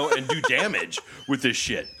enemies, and do damage with this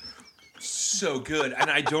shit. So good.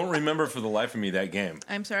 And I don't remember for the life of me that game.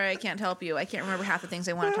 I'm sorry, I can't help you. I can't remember half the things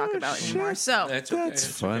I want to talk Oh, about shit. anymore. So That's okay. That's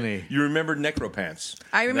It's funny. okay. You remember Necropants.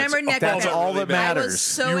 I remember That's- Necropants. That's all that I matters. was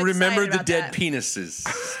so You remember excited the about dead that. penises.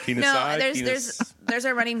 Penisi, No, there's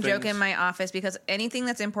a running joke things. in my office because anything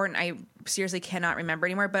that's important I seriously cannot remember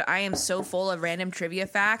anymore, but I am so full of random trivia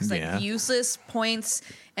facts, like Yeah. useless points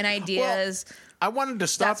and ideas. I wanted to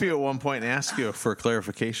stop That's- you at one point and ask you for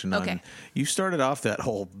clarification on. Okay. You started off that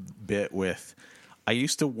whole bit with, I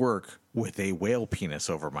used to work with a whale penis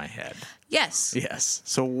over my head. Yes. Yes.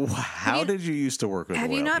 So how you- did you used to work with a Have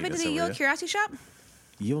whale you not been to penis the over Yield your- Curiosity Shop?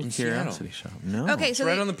 Yield In Curiosity Seattle? Shop? No. Okay, so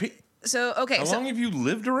Right the, on the okay, How long have you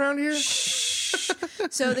lived around here?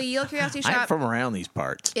 so the Yield Curiosity I'm Shop from around these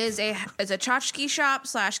parts. is a tchotchke shop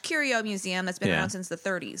 / curio museum that's been Yeah. around since the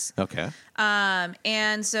 30s. Okay.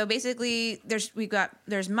 And so basically,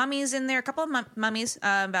 there's mummies in there, a couple of mummies,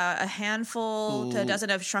 about a handful to a dozen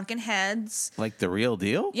of shrunken heads. Like the real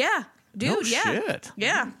deal? Yeah, dude. No yeah, shit.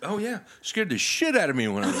 yeah. Oh, yeah. Scared the shit out of me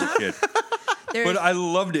when I was a kid. But I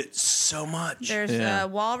loved it so much. There's a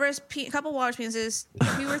couple walrus penises,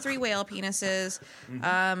 2 or 3 whale penises.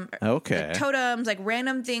 Okay. Like totems, like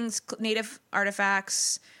random things, native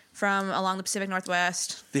artifacts from along the Pacific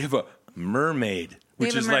Northwest. They have a mermaid,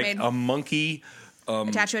 which is like a monkey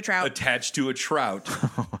attached to a trout.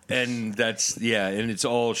 And that's and it's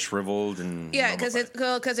all shriveled and because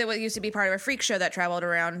it used to be part of a freak show that traveled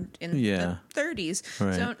around in the 30s.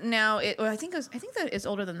 Right. So now I think that it's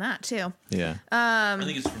older than that too. Yeah. I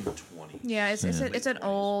think it's from the 20s. Yeah, it's an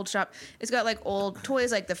old shop. It's got like old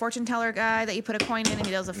toys, like the fortune teller guy that you put a coin in and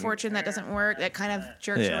he does a fortune that doesn't work. That kind of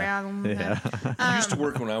jerks around. Yeah. It used to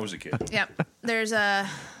work when I was a kid. Yeah. There's a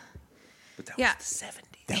But that was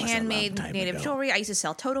the 70s. handmade native jewelry. I used to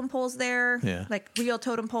sell totem poles there. Yeah. Like real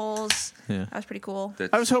totem poles. Yeah. That was pretty cool.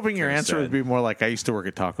 I was hoping your kinda answer sad. would be more like I used to work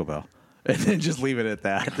at Taco Bell. And then just leave it at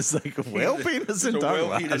that. It's like whale penis and Taco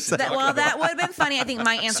Bell. That would have been funny. I think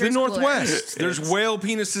my answer The is Northwest. There's whale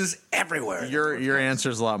penises everywhere. Your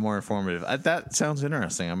answer is a lot more informative. That sounds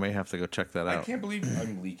interesting. I may have to go check that I out. can't believe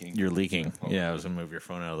I'm leaking. You're leaking. Yeah, I was gonna move your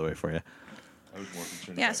phone out of the way for you. I was more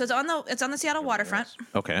concerned. Yeah, so it's on the Seattle waterfront.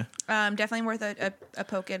 Okay. Definitely worth a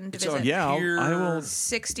poke in to It's visit. on Yeah, Pier I will.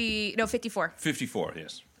 54. 54,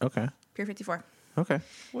 yes. Okay. Pier 54. Okay.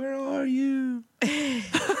 Where are you?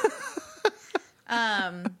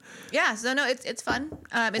 Yeah, so no, it's fun.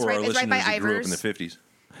 It's For our right by listeners that grew up Ivers. in the 50s.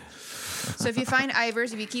 So if you find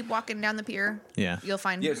Ivers, if you keep walking down the pier, Yeah. you'll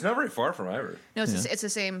find. Yeah, it's not very far from Ivor. No, it's the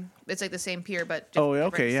same. It's like the same pier, but. Oh,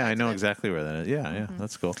 different okay. Yeah, I sides know of it. exactly where that is. Yeah,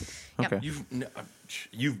 that's cool. Yep. Okay.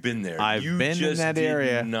 You've been there. I've You been in just that did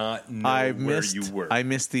area. Not know I where missed. you were. I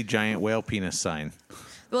missed the giant whale penis sign.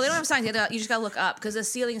 Well, they don't have signs. You just gotta look up because the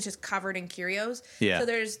ceiling is just covered in curios. Yeah. So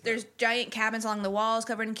there's giant cabins along the walls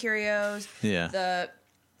covered in curios. Yeah. The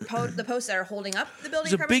posts that are holding up the building.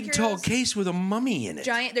 There's a covered in big tall curios. case with a mummy in it.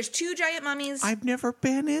 There's 2 giant mummies. I've never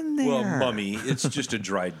been in there. Well, mummy. It's just a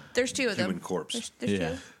dried There's 2 of them. human corpse. There's Yeah.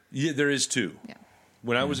 2. Yeah, there is 2. Yeah.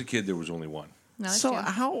 When I was a kid, there was only one. No, there's So 2.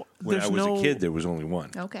 how? When there's I was no, a kid, there was only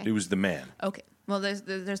one. Okay. It was the man. Okay. Well, there's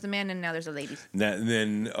the man and now there's the lady.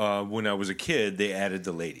 Then when I was a kid, they added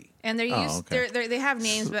the lady. And they're used. okay. They have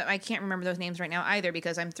names, but I can't remember those names right now either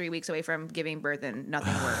because I'm 3 weeks away from giving birth and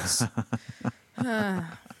nothing works.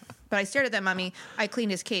 But I stared at that mummy. I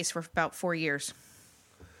cleaned his case for about 4 years.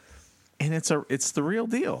 And it's the real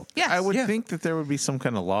deal. Yes. I would Yeah. think that there would be some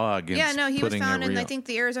kind of law against. Yeah, no, he was putting found a in real... I think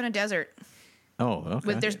the Arizona desert. Oh,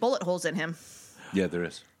 okay. There's bullet holes in him. Yeah, there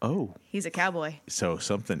is. Oh, He's a cowboy. so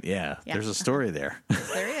something. Yeah, Yeah. there's a story there.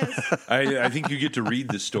 There he is. I think you get to read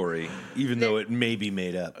the story, even though it may be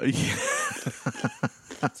made up.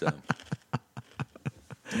 So,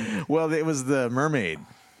 Well, it was the mermaid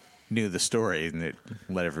knew the story and it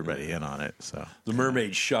let everybody in on it. So the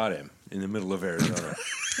mermaid shot him in the middle of Arizona.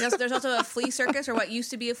 There's also a flea circus, or what used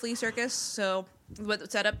to be a flea circus. So what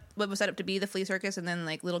was set up to be the flea circus, and then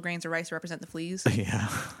like little grains of rice to represent the fleas. yeah,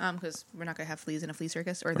 Because we're not gonna have fleas in a flea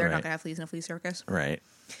circus, or they're not Right. gonna have fleas in a flea circus. right.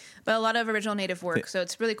 But a lot of original native work, so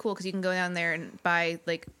it's really cool because you can go down there and buy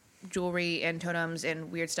like jewelry and totems and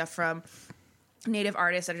weird stuff from native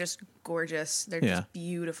artists that are just gorgeous. They're Yeah. just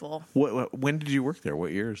beautiful. When did you work there?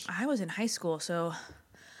 What years? I was in high school, so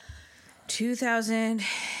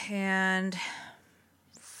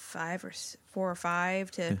 2005 or 4 or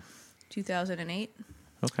 5 to 2008.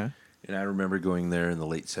 Okay. And I remember going there in the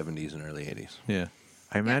late 70s and early 80s. Yeah.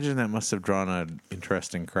 I imagine that must have drawn an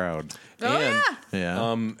interesting crowd. Oh And, yeah,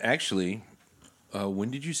 Yeah. Actually,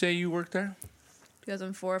 when did you say you worked there?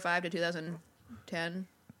 2004 or 5 to 2010.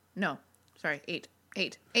 No, sorry, 8.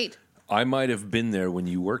 I might have been there when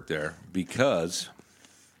you worked there because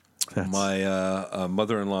my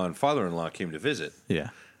mother-in-law and father-in-law came to visit, Yeah.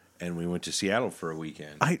 and we went to Seattle for a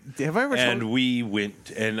weekend. Have I ever And told we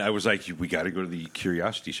went, and I was like, "We got to go to the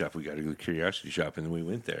curiosity shop. We got to go to the curiosity shop." And we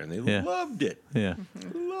went there, and they Yeah. loved it. Yeah.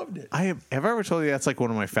 Loved it. Have I ever told you that's like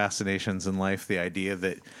one of my fascinations in life? The idea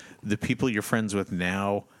that the people you're friends with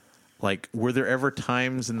now, like, were there ever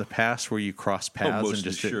times in the past where you crossed paths most and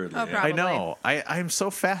just assuredly. Oh, yeah. probably. I know. I'm so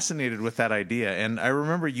fascinated with that idea, and I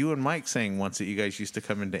remember you and Mike saying once that you guys used to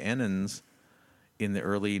come into Ennens in the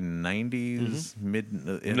early '90s, No,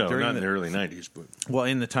 during not in the early 90s, but Well,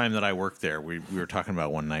 in the time that I worked there, we were talking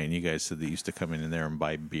about one night, and you guys said that you used to come in there and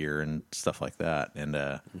buy beer and stuff like that. And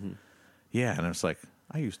yeah, and I was like,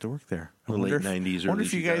 I used to work there. I The wonder late 90s, I wonder early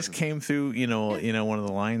if you guys 2000s. came through, one of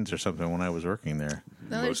the lines or something when I was working there.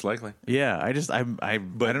 No, most likely. Yeah, I don't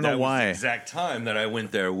But know that was why. the exact time that I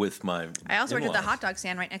went there with my. I also worked at the in-laws. hot dog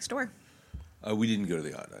stand right next door. We didn't go to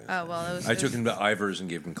the hot dogs. Oh well, it was. I took them to Ivers and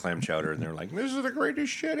gave them clam chowder, and they're like, "This is the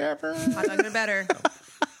greatest shit ever." Hot dogs are better.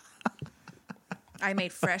 I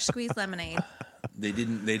made fresh squeezed lemonade. They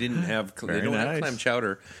didn't have they Very don't have nice. clam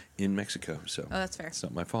chowder in Mexico, so that's fair. It's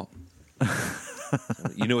not my fault.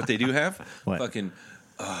 You know what they do have? What? Fucking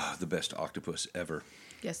the best octopus ever.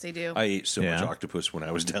 Yes, they do. I ate so much Yeah. octopus when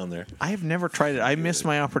I was down there. I have never tried it. I missed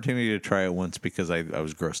my opportunity to try it once because I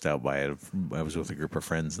was grossed out by it. I was with a group of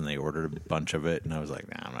friends and they ordered a bunch of it, and I was like,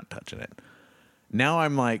 nah, I'm not touching it. Now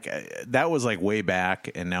I'm like, that was like way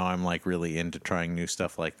back, and now I'm like really into trying new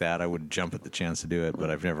stuff like that. I would jump at the chance to do it,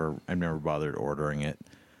 but I've never bothered ordering it.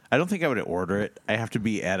 I don't think I would order it. I have to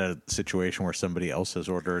be at a situation where somebody else has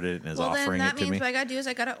ordered it and is well, then offering that it to means me. what I got to do is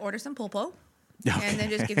I got to order some pulpo Okay. and then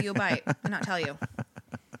just give you a bite and not tell you.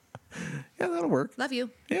 Yeah, that'll work. Love you.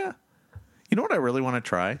 Yeah. You know what I really want to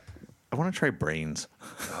try? I want to try brains.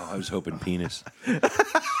 Oh, I was hoping penis. I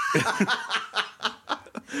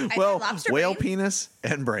Well, said lobster whale brain. penis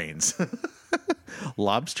and brains.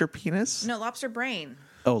 Lobster penis? No, lobster brain.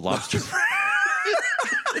 Oh, lobster.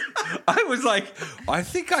 I was like, I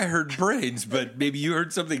think I heard brains, but maybe you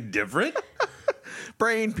heard something different.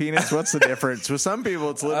 Brain, penis. What's the difference? With some people,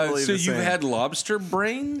 it's literally So the you've same. had lobster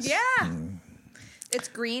brains? Yeah. It's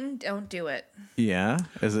green. Don't do it. Yeah.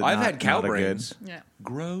 Is it I've not- had cow not a good- brains. Yeah.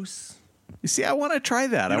 Gross. You see, I want to try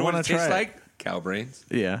that. You know I what want it to try tastes it. like? Cow brains.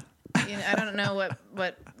 Yeah. You know, I don't know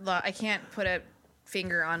what I can't put a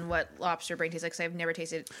finger on what lobster brain tastes like because I've never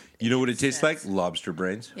tasted. You know what it tastes like? Yes. Lobster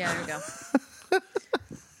brains. Yeah, there we go.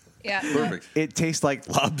 Yeah. Perfect. It tastes like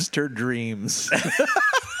lobster dreams.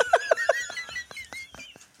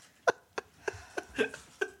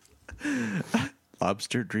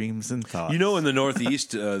 Lobster dreams and thoughts. You know, in the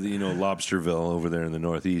Northeast, Lobsterville over there in the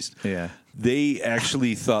Northeast, Yeah. they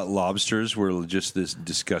actually thought lobsters were just this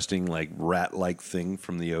disgusting, like rat-like thing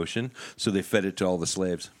from the ocean, so they fed it to all the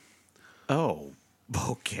slaves. Oh,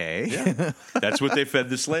 okay. Yeah, that's what they fed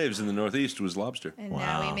the slaves in the Northeast was lobster. And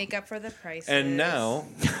now we make up for the prices. And now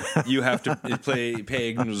you have to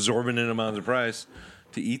pay an exorbitant amount of price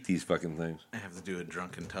to eat these fucking things. I have to do a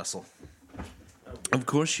drunken tussle. Of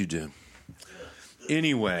course you do.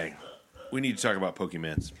 Anyway, we need to talk about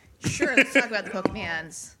Pokemans. Sure, let's talk about the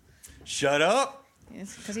Pokemans. Shut up.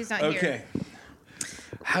 Because he's not Okay. here.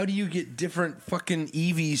 How do you get different fucking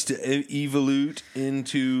Eevees to evolute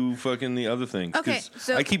into fucking the other things? 'Cause Okay,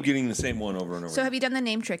 so- I keep getting the same one over and over. So have you done the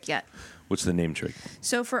name trick yet? What's the name trick?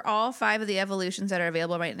 So for all 5 of the evolutions that are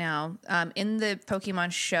available right now, in the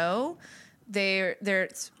Pokemon show,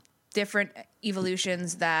 there's different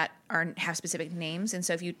evolutions that have specific names. And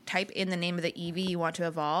so if you type in the name of the Eevee you want to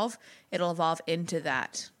evolve, it'll evolve into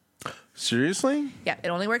that. Seriously? Yeah, it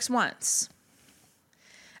only works once.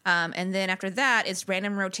 And then after that, it's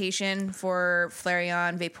random rotation for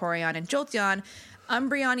Flareon, Vaporeon, and Jolteon.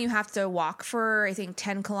 Umbreon, you have to walk for, I think,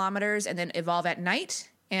 10 kilometers and then evolve at night.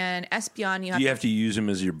 And Espeon, Do you have to use him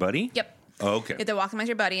as your buddy? Yep. Oh, okay. You have to walk him as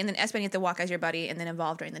your buddy, and then Espeon, you have to walk as your buddy, and then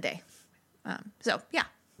evolve during the day. Yeah.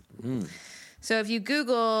 So if you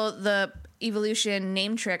Google the evolution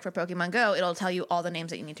name trick for Pokemon Go, it'll tell you all the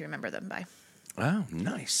names that you need to remember them by. Oh,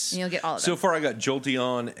 nice. And you'll get all of So them. far, I got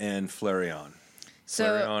Jolteon and Flareon. So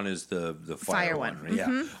Flareon is the fire one. one.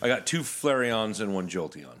 Yeah. I got 2 Flareons and 1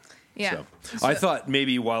 Jolteon. Yeah. So I thought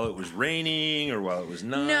maybe while it was raining or while it was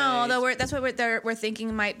nice. no, although that's what we're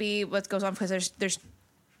thinking might be what goes on because there's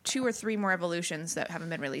 2 or 3 more evolutions that haven't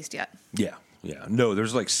been released yet. Yeah. No,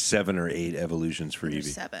 there's like 7 or 8 evolutions for There's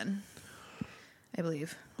Eevee. 7, I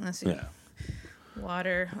believe. Let's see. Yeah.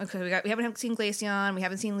 Water. Okay, we haven't seen Glaceon. We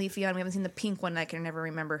haven't seen Leafeon. We haven't seen the pink one. I can never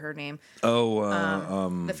remember her name. Oh,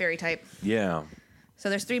 The fairy type. yeah. So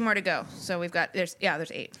there's 3 more to go. So we've got there's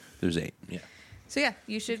 8. There's 8. Yeah. So yeah,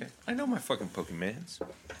 you should. Okay. I know my fucking Pokemans.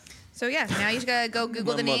 So yeah, now you just gotta go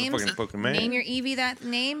Google the My names, motherfucking Pokemon. name your Eevee that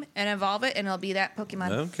name, and evolve it, and it'll be that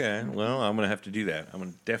Pokemon. Okay. Well, I'm gonna have to do that.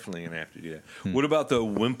 Definitely gonna have to do that. What about the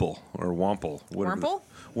Wimple or Wample? Wurmple?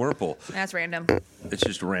 Wurmple. That's random. It's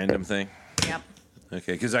just a random thing. Yep.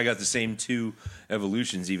 Okay, because I got the same 2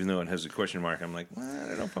 evolutions, even though it has a question mark. I'm like, well, I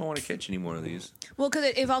don't know if I want to catch any more of these. Well, because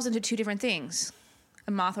it evolves into 2 different things: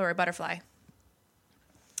 a moth or a butterfly.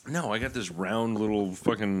 No, I got this round little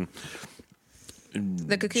fucking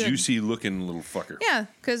The cocoon. juicy looking little fucker. Yeah,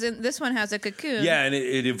 because this one has a cocoon. Yeah, and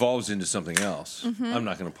it evolves into something else. Mm-hmm. I'm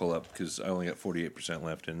not going to pull up because I only got 48%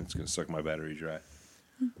 left, and it's going to suck my battery dry.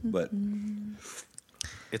 But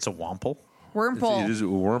It's a Wample. Wurmple. it is a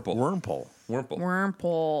Wurmple. Wurmple. Wurmple.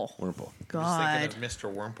 Wurmple. Wurmple. God. Just thinking of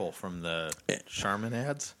Mr. Wurmple from the Charmin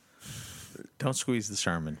ads. Don't squeeze the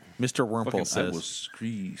Charmin. Mr. Wurmple I will says.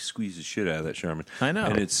 squeeze the shit out of that Charmin. I know.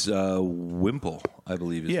 And it's Wimple, I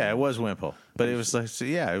believe. Yeah, it was Wimple, but it was like it was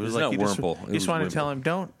It's like not you just, Wurmple. you just want to tell him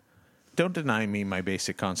don't deny me my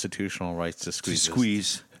basic constitutional rights to To squeeze.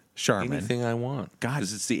 squeeze Charmin. anything I want. God.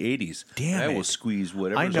 Because it's the 80s. Damn I it. will squeeze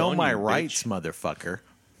whatever. I know on my you, rights, bitch. motherfucker.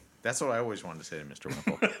 That's what I always wanted to say to Mr.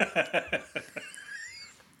 Wimple.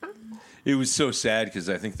 It was so sad because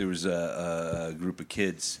I think there was a group of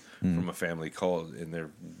kids from a family called, and their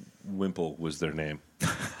Wimple was their name.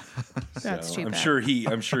 That's too I'm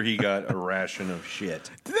bad. sure he got a ration of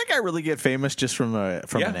shit. Did that guy really get famous just from an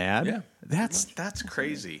ad? Yeah. That's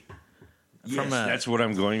crazy. Yes, that's what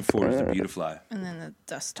I'm going for is the Beautifly. And then the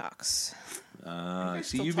dust talks. See,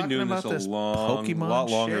 still you've been talking doing this about this a Pokemon lot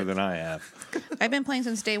longer shit? than I have. I've been playing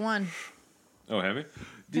since day one. Oh, have you?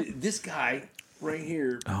 This guy right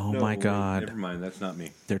here. Oh, my God. Never mind, that's not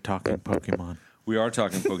me. They're talking Pokemon. We are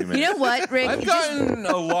talking Pokemon. You know what, Rick? I've gotten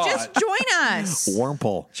a lot. Just join us.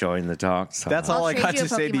 Wurmple. Join the talk. That's all I I'll got trade you to a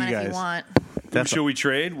say to you Pokemon if you guys. want. Shall we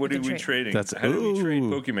trade? What are can we trade. trading? That's How do we trade ooh.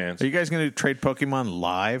 Pokemans? Are you guys going to trade Pokemon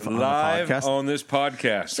live on Live the podcast? on this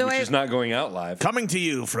podcast, So which I- is not going out live. Coming to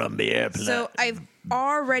you from the airplane. So I've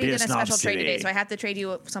already Beer done a Snob special trade City. today, so I have to trade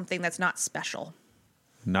you something that's not special.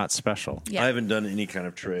 Not special. Yeah. I haven't done any kind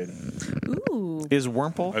of trade. Ooh. Is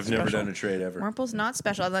Wurmple? I've never special? done a trade ever. Wurmple's not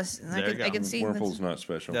special unless I you can go. see. Wurmple's not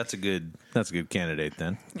special. That's a good candidate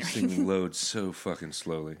then. This thing loads so fucking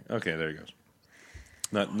slowly. Okay, there he goes.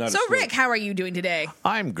 Not So, as slow. Rick, how are you doing today?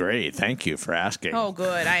 I'm great. Thank you for asking. Oh,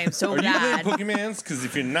 good. I am so Are you glad. playing Pokemans? Because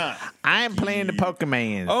if you're not, I'm playing the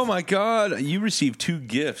Pokemon. oh my god, you received 2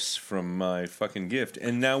 gifts from my fucking gift,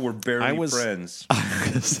 and now we're barely friends.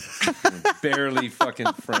 Barely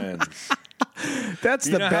fucking friends. That's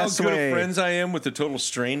You the know best how good way. of friends I am with the total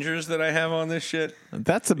strangers that I have on this shit?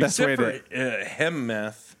 That's the best Except way for to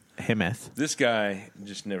Hemmeth. Himeth. This guy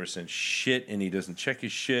just never sends shit, and he doesn't check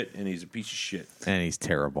his shit, and he's a piece of shit. And he's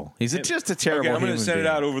terrible. He's just a terrible. Okay, I'm going human to send being. it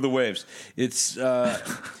out over the waves. It's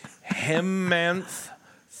Hemmanth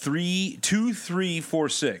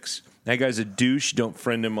 2346. That guy's a douche. Don't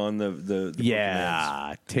friend him on the Pokemans.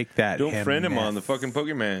 Yeah, take that. Don't friend him Hemeth. on the fucking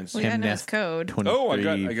Pokemans. Well, yeah, no, it's Hemeth code. Oh, I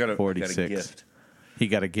got a 2346. gift. He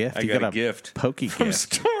got a gift. I He got a gift Poke from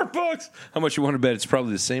gift. Starbucks. How much you want to bet? It's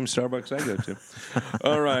probably the same Starbucks I go to.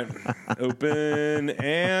 All right, open,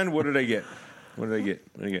 and what did I get? What did I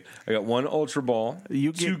get? I got 1 Ultra Ball,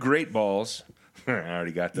 You 2 get- Great Balls. I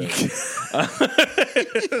already got those.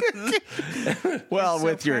 Well, So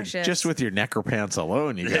with precious. your Necropants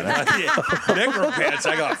alone, you got it. Necropants.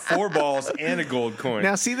 I got 4 balls and a gold coin.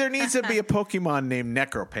 Now, see, there needs to be a Pokemon named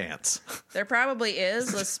Necropants. There probably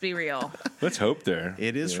is. Let's be real. Let's hope there.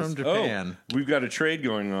 It is Yes. from Japan. Oh, we've got a trade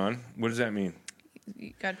going on. What does that mean?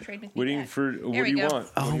 You got to trade me. What do you back. what There do we you go. want?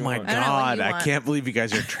 What Oh do you my want? I don't know what God! you I want. can't believe you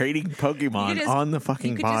guys are trading You Pokemon just- on the You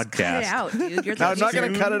fucking could podcast. just cut it out, dude. You're No, I'm not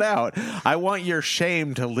going to to cut it out. I want your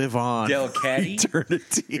shame to live on Delcatty?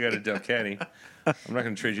 eternity. You got a Delcatty. I'm not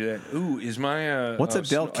going to trade you that. Ooh, is my What's a I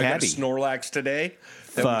got a Delcatty? Snorlax today.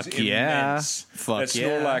 That Fuck was yeah. immense. Fuck that yeah.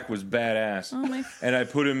 Snorlax was badass. Oh, my- And I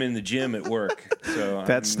put him in the gym at work. So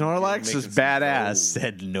That I'm Snorlax making is some badass. dough.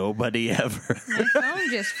 Said nobody ever. My phone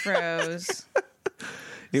just froze.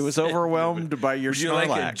 It was overwhelmed by your Would you Snorlax.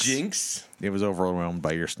 like a Jinx? It was overwhelmed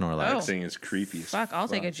by your Snorlax. Oh. That thing is creepy as Fuck, I'll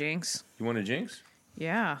take a fuck. Jinx. You want a Jinx?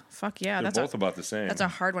 Yeah. Fuck yeah. They're That's both about the same. that's a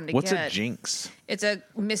hard one to What's get. a Jinx? It's a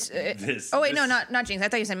Miss. This- oh wait, this- no, not Jinx. I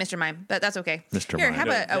thought you said Mr. Mime, but that's okay. Mr. Here, Mime. have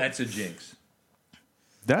No, a. that's a Jinx.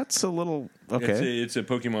 That's a little okay. It's a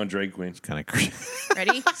Pokemon drag queen. Kind of creepy.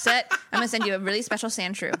 Ready, set. I'm gonna send you a really special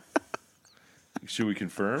Sandshrew. Should we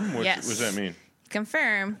confirm? What Yes. does that mean?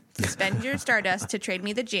 Confirm. Spend your Stardust to trade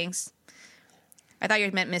me the Jinx. I thought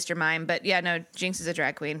you meant Mr. Mime, but yeah, no, Jinx is a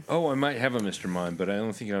drag queen. Oh, I might have a Mr. Mime, but I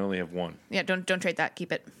don't think I only have one. Yeah, don't trade that.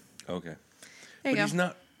 Keep it. Okay. There But you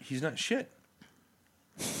go. he's not shit.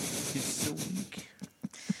 He's so weak.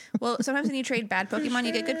 Well, sometimes when you trade bad Pokemon,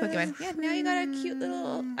 you get good Pokemon. Yeah, now you got a cute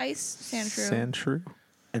little ice Sandshrew. Sandshrew?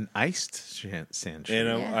 An iced Sandshrew. You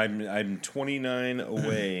know, Yeah. I'm 29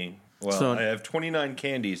 away. Well, So- I have 29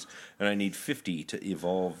 candies, and I need 50 to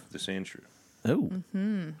evolve the Sandshrew. Oh,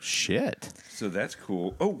 Mm-hmm. shit. So that's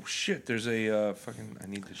cool. Oh, shit, there's a fucking... I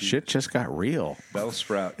need to do Shit just got real.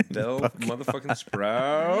 Bellsprout. Motherfucking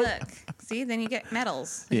Sprout. Look, see, then you get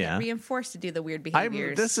medals. You Yeah. get reinforced to do the weird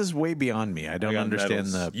behaviors. This is way beyond me. I don't I got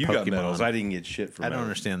understand medals. the You Pokemon. got medals. I didn't get shit for I don't medals.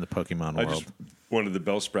 understand the Pokemon I world. just wanted the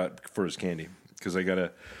Bellsprout for his candy because I got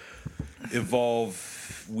to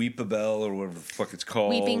evolve Weepabell or whatever the fuck it's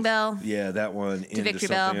called. Weeping Bell. Yeah, that one into Victory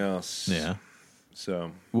something Bell. else. Yeah.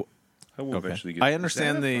 So Well, I will Okay. eventually get. I is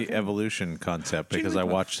understand that a the fucking- evolution concept because I Jigglypuff.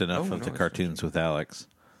 watched enough Oh, of no, the it's cartoons with Alex,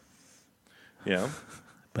 Yeah.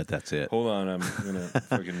 but that's it. Hold on, I'm gonna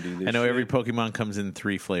fucking do this. I know shit. every Pokemon comes in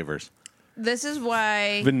 3 flavors. This is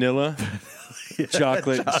why vanilla.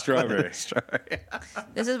 chocolate and strawberry.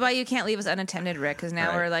 This is why you can't leave us unattended, Rick, because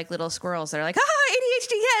now we're like little squirrels that are like,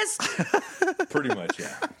 ADHD, yes. Pretty much,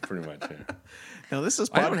 yeah. No, this is.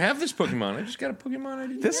 I don't have this Pokemon. I just got a Pokemon. I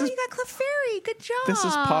didn't. You got Clefairy. Good job. This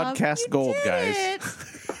is podcast You gold, did guys. it.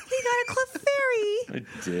 You got a Clefairy. I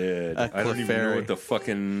did. A I don't even know Clefairy. what the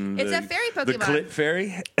fucking. It's a fairy The Pokemon. Clit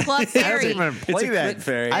Fairy. Clefairy. play It's a that. Clit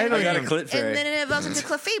Fairy. I I don't got a even- Clit Fairy. And then it evolves into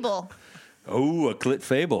Clefable. Oh, a Clit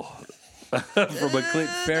Fable. From a Clit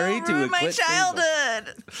Fairy Don't to a ruin my Clit Fable.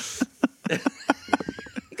 childhood.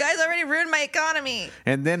 You guys already ruined my economy.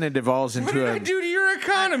 And then it evolves What into did I a. do to your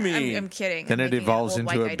economy? I'm kidding. Then I'm it making an evolves old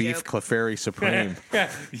into white a guy beef joke. Clefairy Supreme.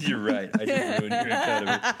 You're right. I did ruin your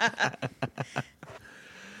economy.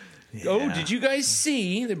 Oh, did you guys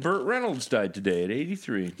see that Burt Reynolds died today at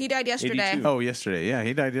 83? He died yesterday. 82. Oh, yesterday. Yeah,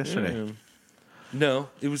 he died yesterday. Yeah. No,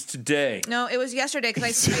 it was today. No, it was yesterday because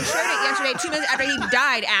I showed it yesterday 2 minutes after he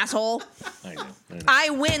died, asshole. I know. I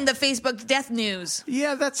win the Facebook death news.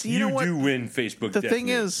 Yeah, that's you know what. do win Facebook. The death thing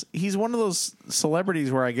news. is, he's one of those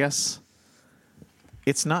celebrities where I guess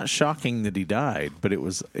it's not shocking that he died, but it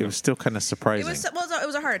was still kind of It surprising.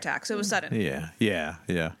 was a heart attack, so it was sudden. Yeah.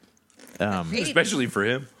 especially for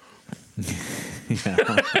him.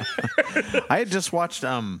 I had just watched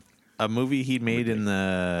a movie he made in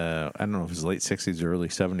the, I don't know if it was late 60s or early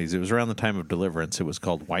 70s. It was around the time of Deliverance. It was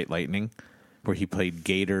called White Lightning, where he played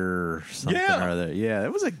Gator or something Yeah. or other. Yeah,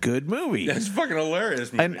 it was a good movie. That's fucking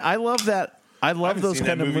hilarious. Movie. And I love that. I love haven't those seen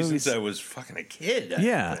kind that of movie movies. since I was fucking a kid. I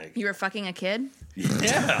Yeah. think. You were fucking a kid?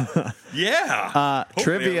 Yeah. Yeah. Hopefully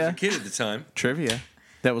trivia. I was a kid at the time. Trivia.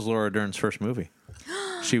 That was Laura Dern's first movie.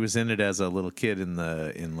 She was in it as a little kid in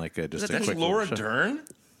like a just a That's quick Laura little show. Dern?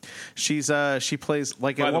 She plays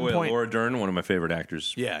like By at the one way, point. Laura Dern, one of my favorite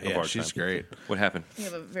actors. Yeah, of yeah, our she's time. great. What happened? You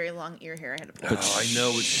have a very long ear hair. I had to pull. I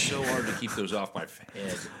know it's so hard to keep those off my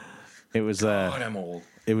head. It was God, I'm old.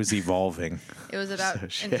 it was evolving. It was about So an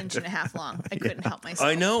shit. inch and a half long. I couldn't help myself.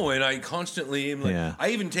 I know, and I constantly am like, Yeah. I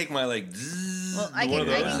even take my like, zzz, Well, I one can, of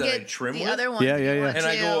I those can that I get trim the with, other one. Yeah, if yeah, you yeah. want and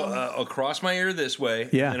I to. go across my ear this way,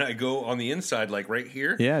 Yeah. and I go on the inside, like right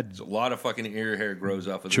here. Yeah. There's a lot of fucking ear hair grows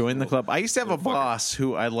off of this Join the little- club. I used to have a little fucker. boss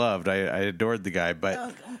who I loved. I adored the guy,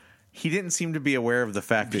 but he didn't seem to be aware of the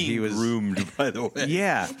fact that Being he was groomed, by the way.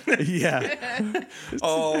 Yeah, yeah.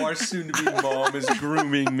 Oh, our soon-to-be mom is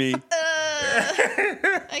grooming me.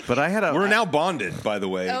 But I had a We're now bonded, by the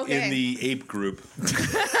way, Okay. in the ape group.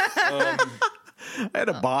 I had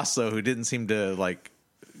a boss though who didn't seem to like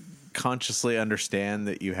consciously understand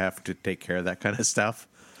that you have to take care of that kind of stuff.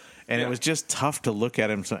 And Yeah. it was just tough to look at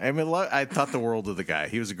him. So, I mean, I thought the world of the guy.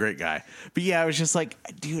 He was a great guy. But yeah, I was just like,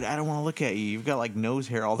 dude, I don't want to look at you. You've got like nose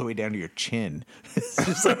hair all the way down to your chin. It's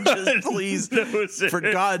just like, just please, for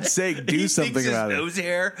God's sake, do He something thinks about his it. nose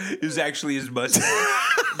hair is actually his mustache,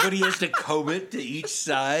 but he has to comb it to each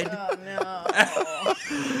side. Oh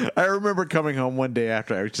no! I remember coming home one day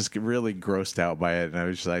after I was just really grossed out by it, and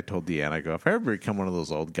I told Deanne, I go, if I ever become one of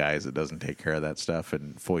those old guys that doesn't take care of that stuff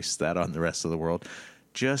and foists that on the rest of the world,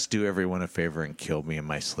 just do everyone a favor and kill me in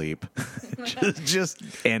my sleep. just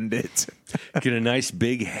end it. Get a nice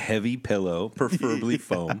big heavy pillow, preferably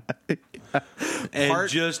foam, and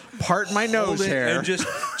just part my hold nose it hair. and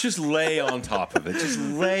just lay on top of it. Just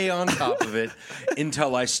lay on top of it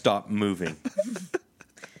until I stop moving.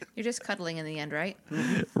 You're just cuddling in the end, right?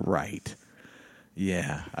 Right.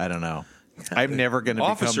 Yeah, I don't know. I'm never going to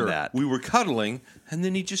become Officer, that. we were cuddling, and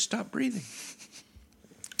then he just stopped breathing.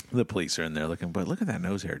 The police are in there looking, but look at that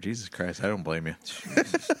nose hair. Jesus Christ, I don't blame you.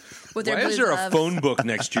 With their Why is blue there a gloves. phone book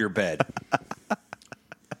next to your bed?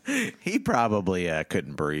 He probably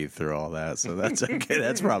couldn't breathe through all that, so that's okay.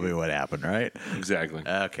 That's probably what happened, right? Exactly.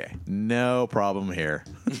 Okay, no problem here.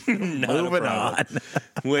 Not a Moving on. problem.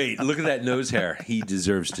 Wait, look at that nose hair. He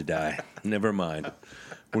deserves to die. Never mind.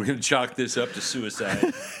 We're going to chalk this up to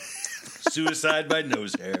suicide. Suicide by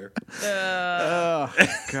nose hair. Oh,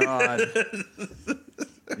 God.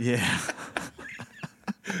 Yeah.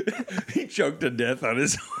 He choked to death on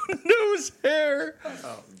his own nose hair.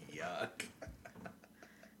 Oh, yuck.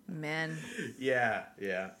 Man, Yeah.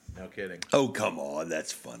 No kidding. Oh, come on.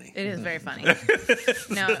 That's funny. it is very funny.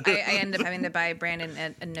 No, I ended up having to buy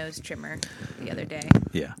Brandon a nose trimmer the other day.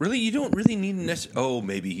 Yeah. Really? You don't really need Oh,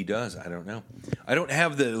 maybe he does. I don't know. I don't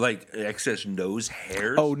have the, excess nose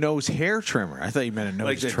hairs. Oh, nose hair trimmer. I thought you meant a nose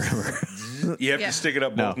Like the- trimmer. You have Yeah. to stick it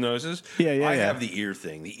up both noses? Yeah, I yeah. have the ear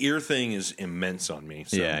thing. The ear thing is immense on me.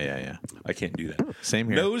 So Yeah. I can't do that. Same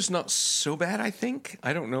here. Nose, not so bad, I think.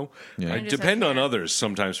 I don't know. Yeah. I Mine just depend has on hair. others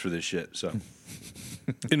sometimes for this shit. So,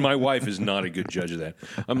 and my wife is not a good judge of that.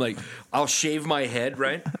 I'm like, I'll shave my head,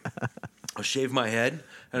 right? I'll shave my head,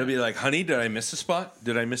 and I'll be like, honey, did I miss a spot?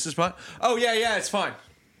 Did I miss a spot? Oh, yeah, it's fine.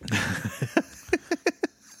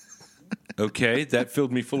 Okay, that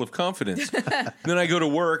filled me full of confidence. Then I go to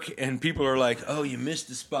work, and people are like, oh, you missed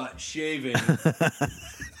a spot shaving.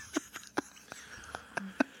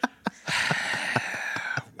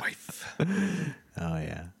 Wife. Oh,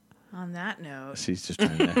 yeah. On that note, She's just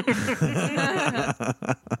trying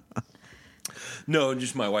to... No,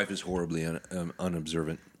 just my wife is horribly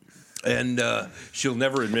unobservant. And she'll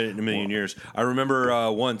never admit it in a million years. I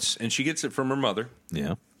remember once, and she gets it from her mother.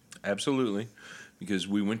 Yeah. Absolutely. Because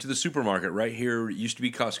we went to the supermarket right here. It used to be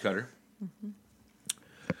Cost Cutter.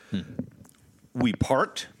 We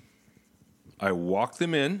parked. I walked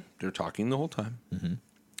them in. They're talking the whole time.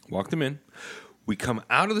 Walk them in. We come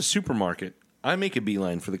out of the supermarket. I make a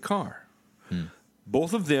beeline for the car.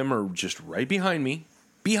 Both of them are just right behind me.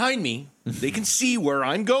 Behind me. They can see where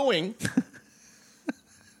I'm going.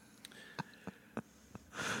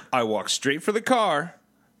 I walk straight for the car.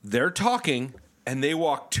 They're talking, and they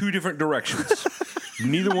walk two different directions.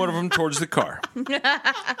 Neither one of them towards the car.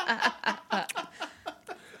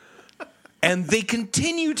 And they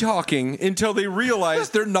continue talking until they realize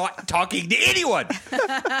they're not talking to anyone.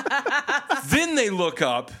 Then they look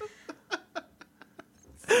up.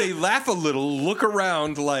 They laugh a little, look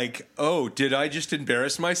around like, oh, did I just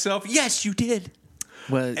embarrass myself? Yes, you did.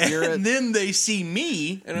 Well, And then they see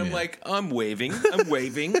me, and I'm like, I'm waving.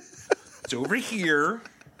 It's over here.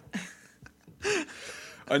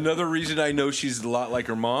 Another reason I know she's a lot like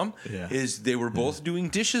her mom is they were both doing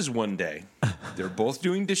dishes one day. They're both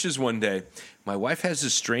doing dishes one day. My wife has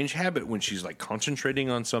this strange habit when she's like concentrating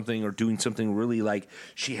on something or doing something really like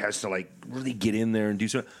she has to like really get in there and do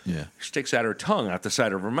something. Yeah. She sticks out her tongue out the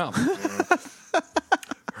side of her mouth.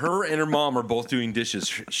 Her and her mom are both doing dishes.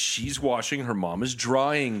 She's washing. Her mom is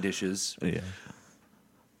drying dishes. Yeah.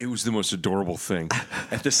 It was the most adorable thing.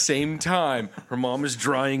 At the same time, her mom is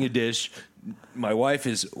drying a dish. My wife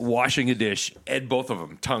is washing a dish, and both of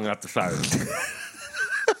them, tongue out the side of them.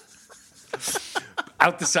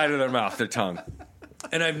 Out the side of their mouth, their tongue.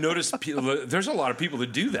 And I've noticed there's a lot of people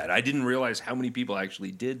that do that. I didn't realize how many people actually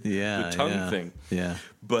did the tongue thing. Yeah.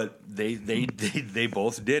 But they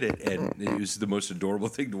both did it, and it was the most adorable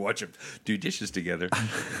thing to watch them do dishes together.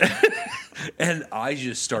 And I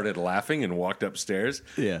just started laughing and walked upstairs.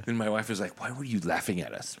 Yeah. And my wife was like, "Why were you laughing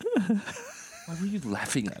at us? Why were you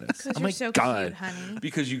laughing at us?" Because Oh you're my so God. cute, honey.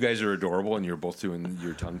 Because you guys are adorable and you're both doing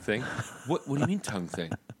your tongue thing. What do you mean tongue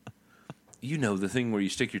thing? You know, the thing where you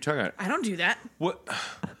stick your tongue out. I don't do that. What?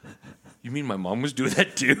 You mean my mom was doing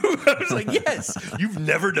that too? I was like, yes. You've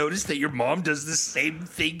never noticed that your mom does the same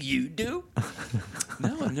thing you do?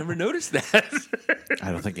 No, I've never noticed that.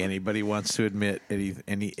 I don't think anybody wants to admit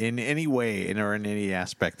in any way or in any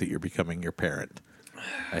aspect that you're becoming your parent.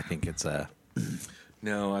 I think it's a...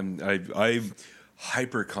 No, I'm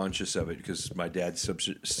hyper conscious of it because my dad's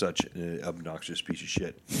such an obnoxious piece of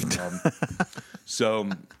shit.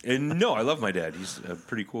 And no, I love my dad. He's a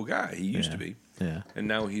pretty cool guy. He used to be. Yeah. And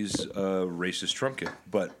now he's a racist Trump kid.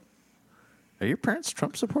 But Are your parents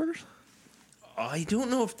Trump supporters? I don't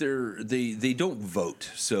know if they don't vote,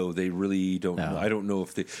 so they really don't know. I don't know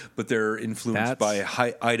if but they're influenced by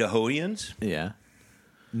Idahoans. Yeah.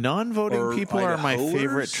 Non-voting people are my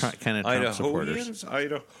favorite kind of Trump supporters.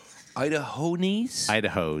 Idahoanese?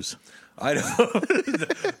 Idahos.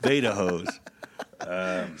 Idaho's.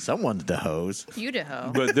 Someone's the hose.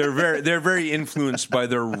 Idaho. But they're very influenced by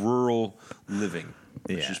their rural living.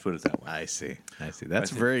 Let's just put it that way. I see.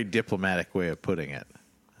 That's a very diplomatic way of putting it.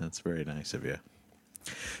 That's very nice of you.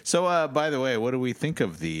 So, by the way, what do we think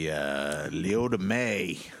of the Leo de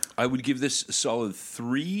May? I would give this a solid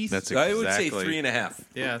 3. That's I would say exactly- 3.5.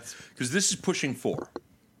 Yeah. Because this is pushing 4.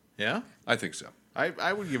 Yeah? I think so.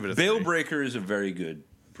 I would give it a Veil 3. Breaker is a very good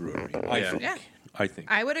brewery. I think. Yeah. I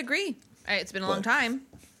think. I would agree. It's been a long time,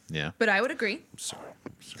 Yeah. but I would agree. I'm sorry.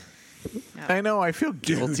 I know. I feel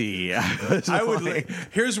guilty. I would.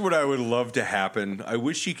 Here's what I would love to happen. I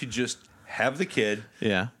wish you could just have the kid.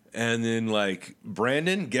 Yeah. And then, like,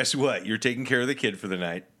 Brandon, guess what? You're taking care of the kid for the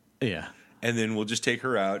night. Yeah. And then we'll just take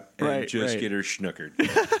her out and Right. get her schnookered.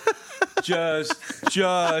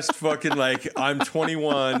 just fucking like, I'm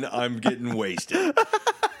 21, I'm getting wasted.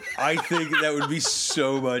 I think that would be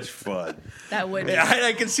so much fun. That would be.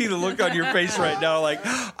 I can see the look on your face right now, like,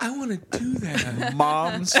 I want to do that.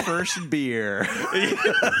 Mom's first beer. Pretty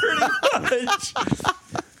much.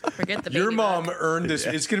 Forget the baby. Your mom bug. earned this.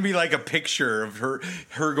 It's going to be like a picture of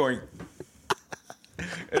her going.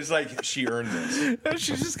 It's like she earned this.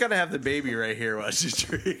 She's just gonna have the baby right here while she's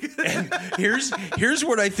drinking. And here's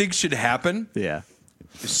what I think should happen. Yeah.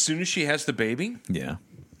 As soon as she has the baby, Yeah.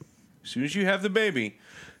 as soon as you have the baby,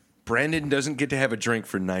 Brandon doesn't get to have a drink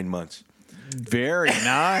for 9 months. Very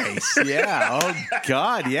nice. Yeah. Oh,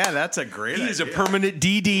 God. Yeah, that's a great idea. He is a permanent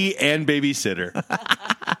DD and babysitter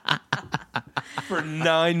for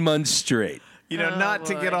 9 months straight. You know, not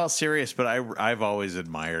to get all serious, but I've always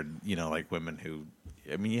admired, you know, like women who,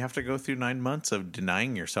 I mean, you have to go through 9 months of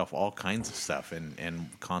denying yourself all kinds of stuff and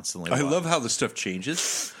constantly. I love how the stuff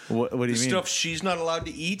changes. What do you mean? The stuff she's not allowed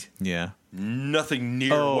to eat. Yeah. Nothing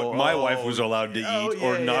near what my wife was allowed to eat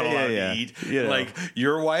or not allowed to eat. You know. Like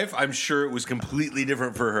your wife, I'm sure it was completely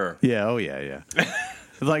different for her. Yeah. Oh, yeah.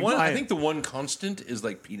 Like I think the one constant is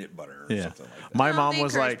like peanut butter or something like that. My mom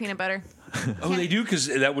was like peanut butter. Oh, they do because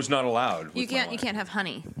that was not allowed. You can't have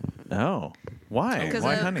honey. Oh, why?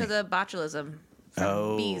 Why honey? Because of botulism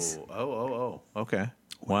from bees. Oh. Okay.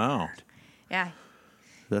 Wow. Yeah.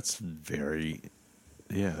 That's very.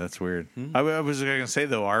 Yeah, that's weird. I was going to say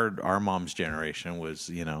though, our mom's generation was,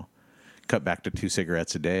 you know, cut back to 2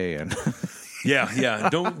 cigarettes a day and. Yeah.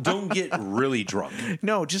 Don't get really drunk.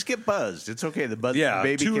 No, just get buzzed. It's okay. The buzz. Yeah,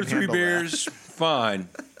 baby 2 or can 3 handle beers, fine.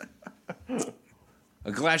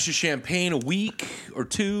 A glass of champagne a week or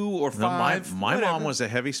 2 or 5. My mom was a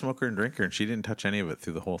heavy smoker and drinker, and she didn't touch any of it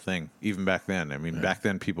through the whole thing. Even back then, I mean, back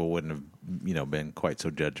then people wouldn't have, you know, been quite so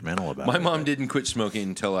judgmental about it. My mom didn't quit smoking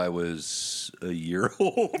until I was a year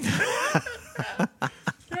old.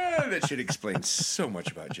 That should explain so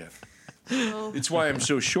much about Jeff. It's why I'm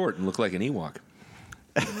so short and look like an Ewok.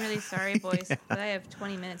 I'm really sorry, boys, but I have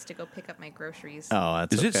 20 minutes to go pick up my groceries. Oh,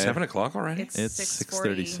 that's Is okay. it 7 o'clock already? It's It's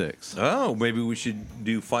 6:40. 6:36. Oh, maybe we should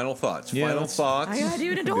do final thoughts. Yeah, Final let's- thoughts. I gotta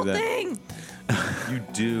do an adult that. thing. You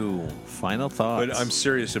do. Final thoughts. But I'm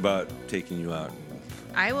serious about taking you out.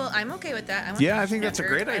 I will. I'm okay with that. Yeah, I think that's a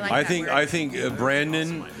great idea. I think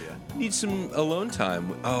Brandon needs some alone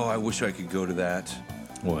time. Oh, I wish I could go to that.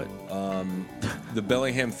 What? The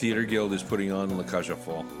Bellingham Theater Guild is putting on La Cage aux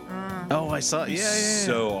Folles. Oh, I saw. Yeah.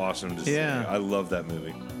 So awesome to see. Yeah. I love that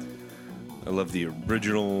movie. I love the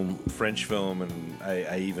original French film, and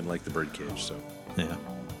I even like The Birdcage. So Yeah.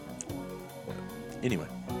 anyway,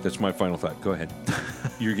 that's my final thought. Go ahead.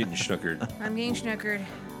 You're getting schnookered. I'm getting schnookered.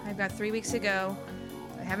 I've got 3 weeks to go.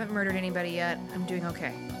 I haven't murdered anybody yet. I'm doing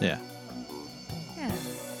okay. Yeah. Yeah.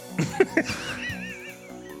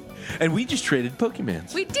 And we just traded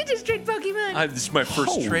Pokemans. We did just trade Pokemon. This is my first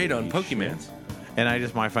Holy trade on Pokemans.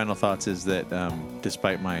 And my final thoughts is that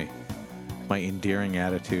despite my endearing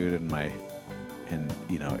attitude and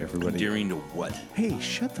you know everybody. Endearing to what? Hey,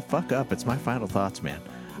 shut the fuck up! It's my final thoughts, man.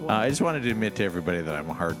 I just wanted to admit to everybody that I'm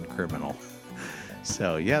a hardened criminal.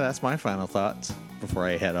 So yeah, that's my final thoughts before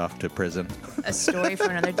I head off to prison A story for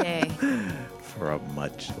another day. for a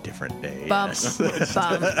much different day. Bum. Yes.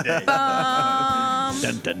 Bum. Bum.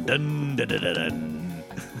 Dun, dun, dun, dun, dun, dun, dun.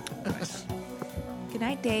 Good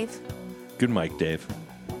night, Dave. Good Mike, Dave.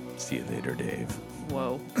 See you later, Dave.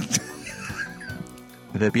 Whoa.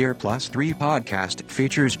 The Beer Plus 3 podcast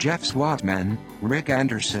features Jeff Swatman, Rick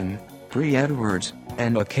Anderson, Bree Edwards,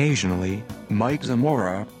 and occasionally, Mike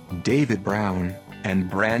Zamora, David Brown, and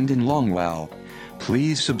Brandon Longwell.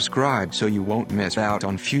 Please subscribe so you won't miss out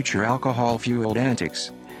on future alcohol-fueled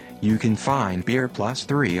antics. You can find Beer Plus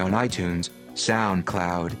 3 on iTunes,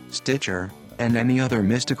 SoundCloud, Stitcher, and any other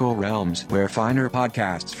mystical realms where finer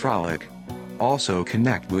podcasts frolic. Also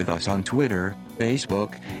connect with us on Twitter,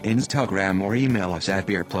 Facebook, Instagram, or email us at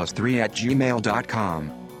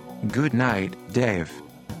beerplus3@gmail.com. Good night, Dave.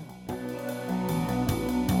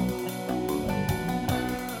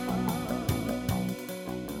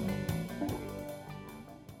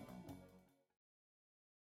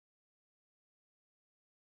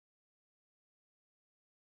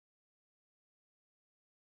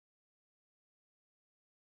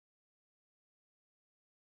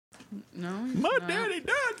 No. My daddy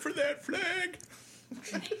died for that flag.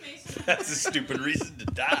 That's a stupid reason to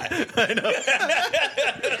die.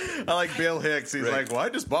 I like Bill Hicks. He's like, well, I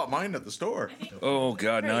just bought mine at the store. Oh,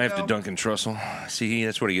 God, now I have to dunk and trussle. See,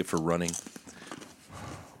 that's what I get for running.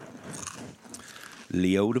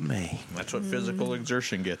 Leo to May. That's what physical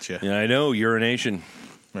exertion gets you. Yeah, I know, urination.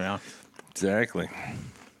 Yeah. Exactly.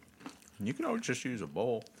 You can always just use a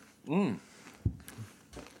bowl. I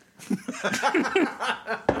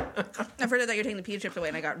heard that you're taking the pita chips away,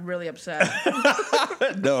 and I got really upset.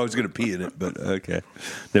 No, I was going to pee in it, but okay.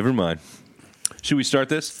 Never mind. Should we start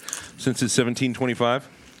this since it's 17:25?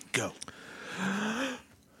 Go.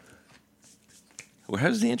 Well, how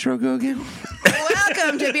does the intro go again?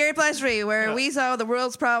 Welcome to Beer Plus 3, where we solve the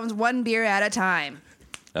world's problems one beer at a time.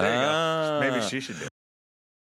 There you go. Maybe she should do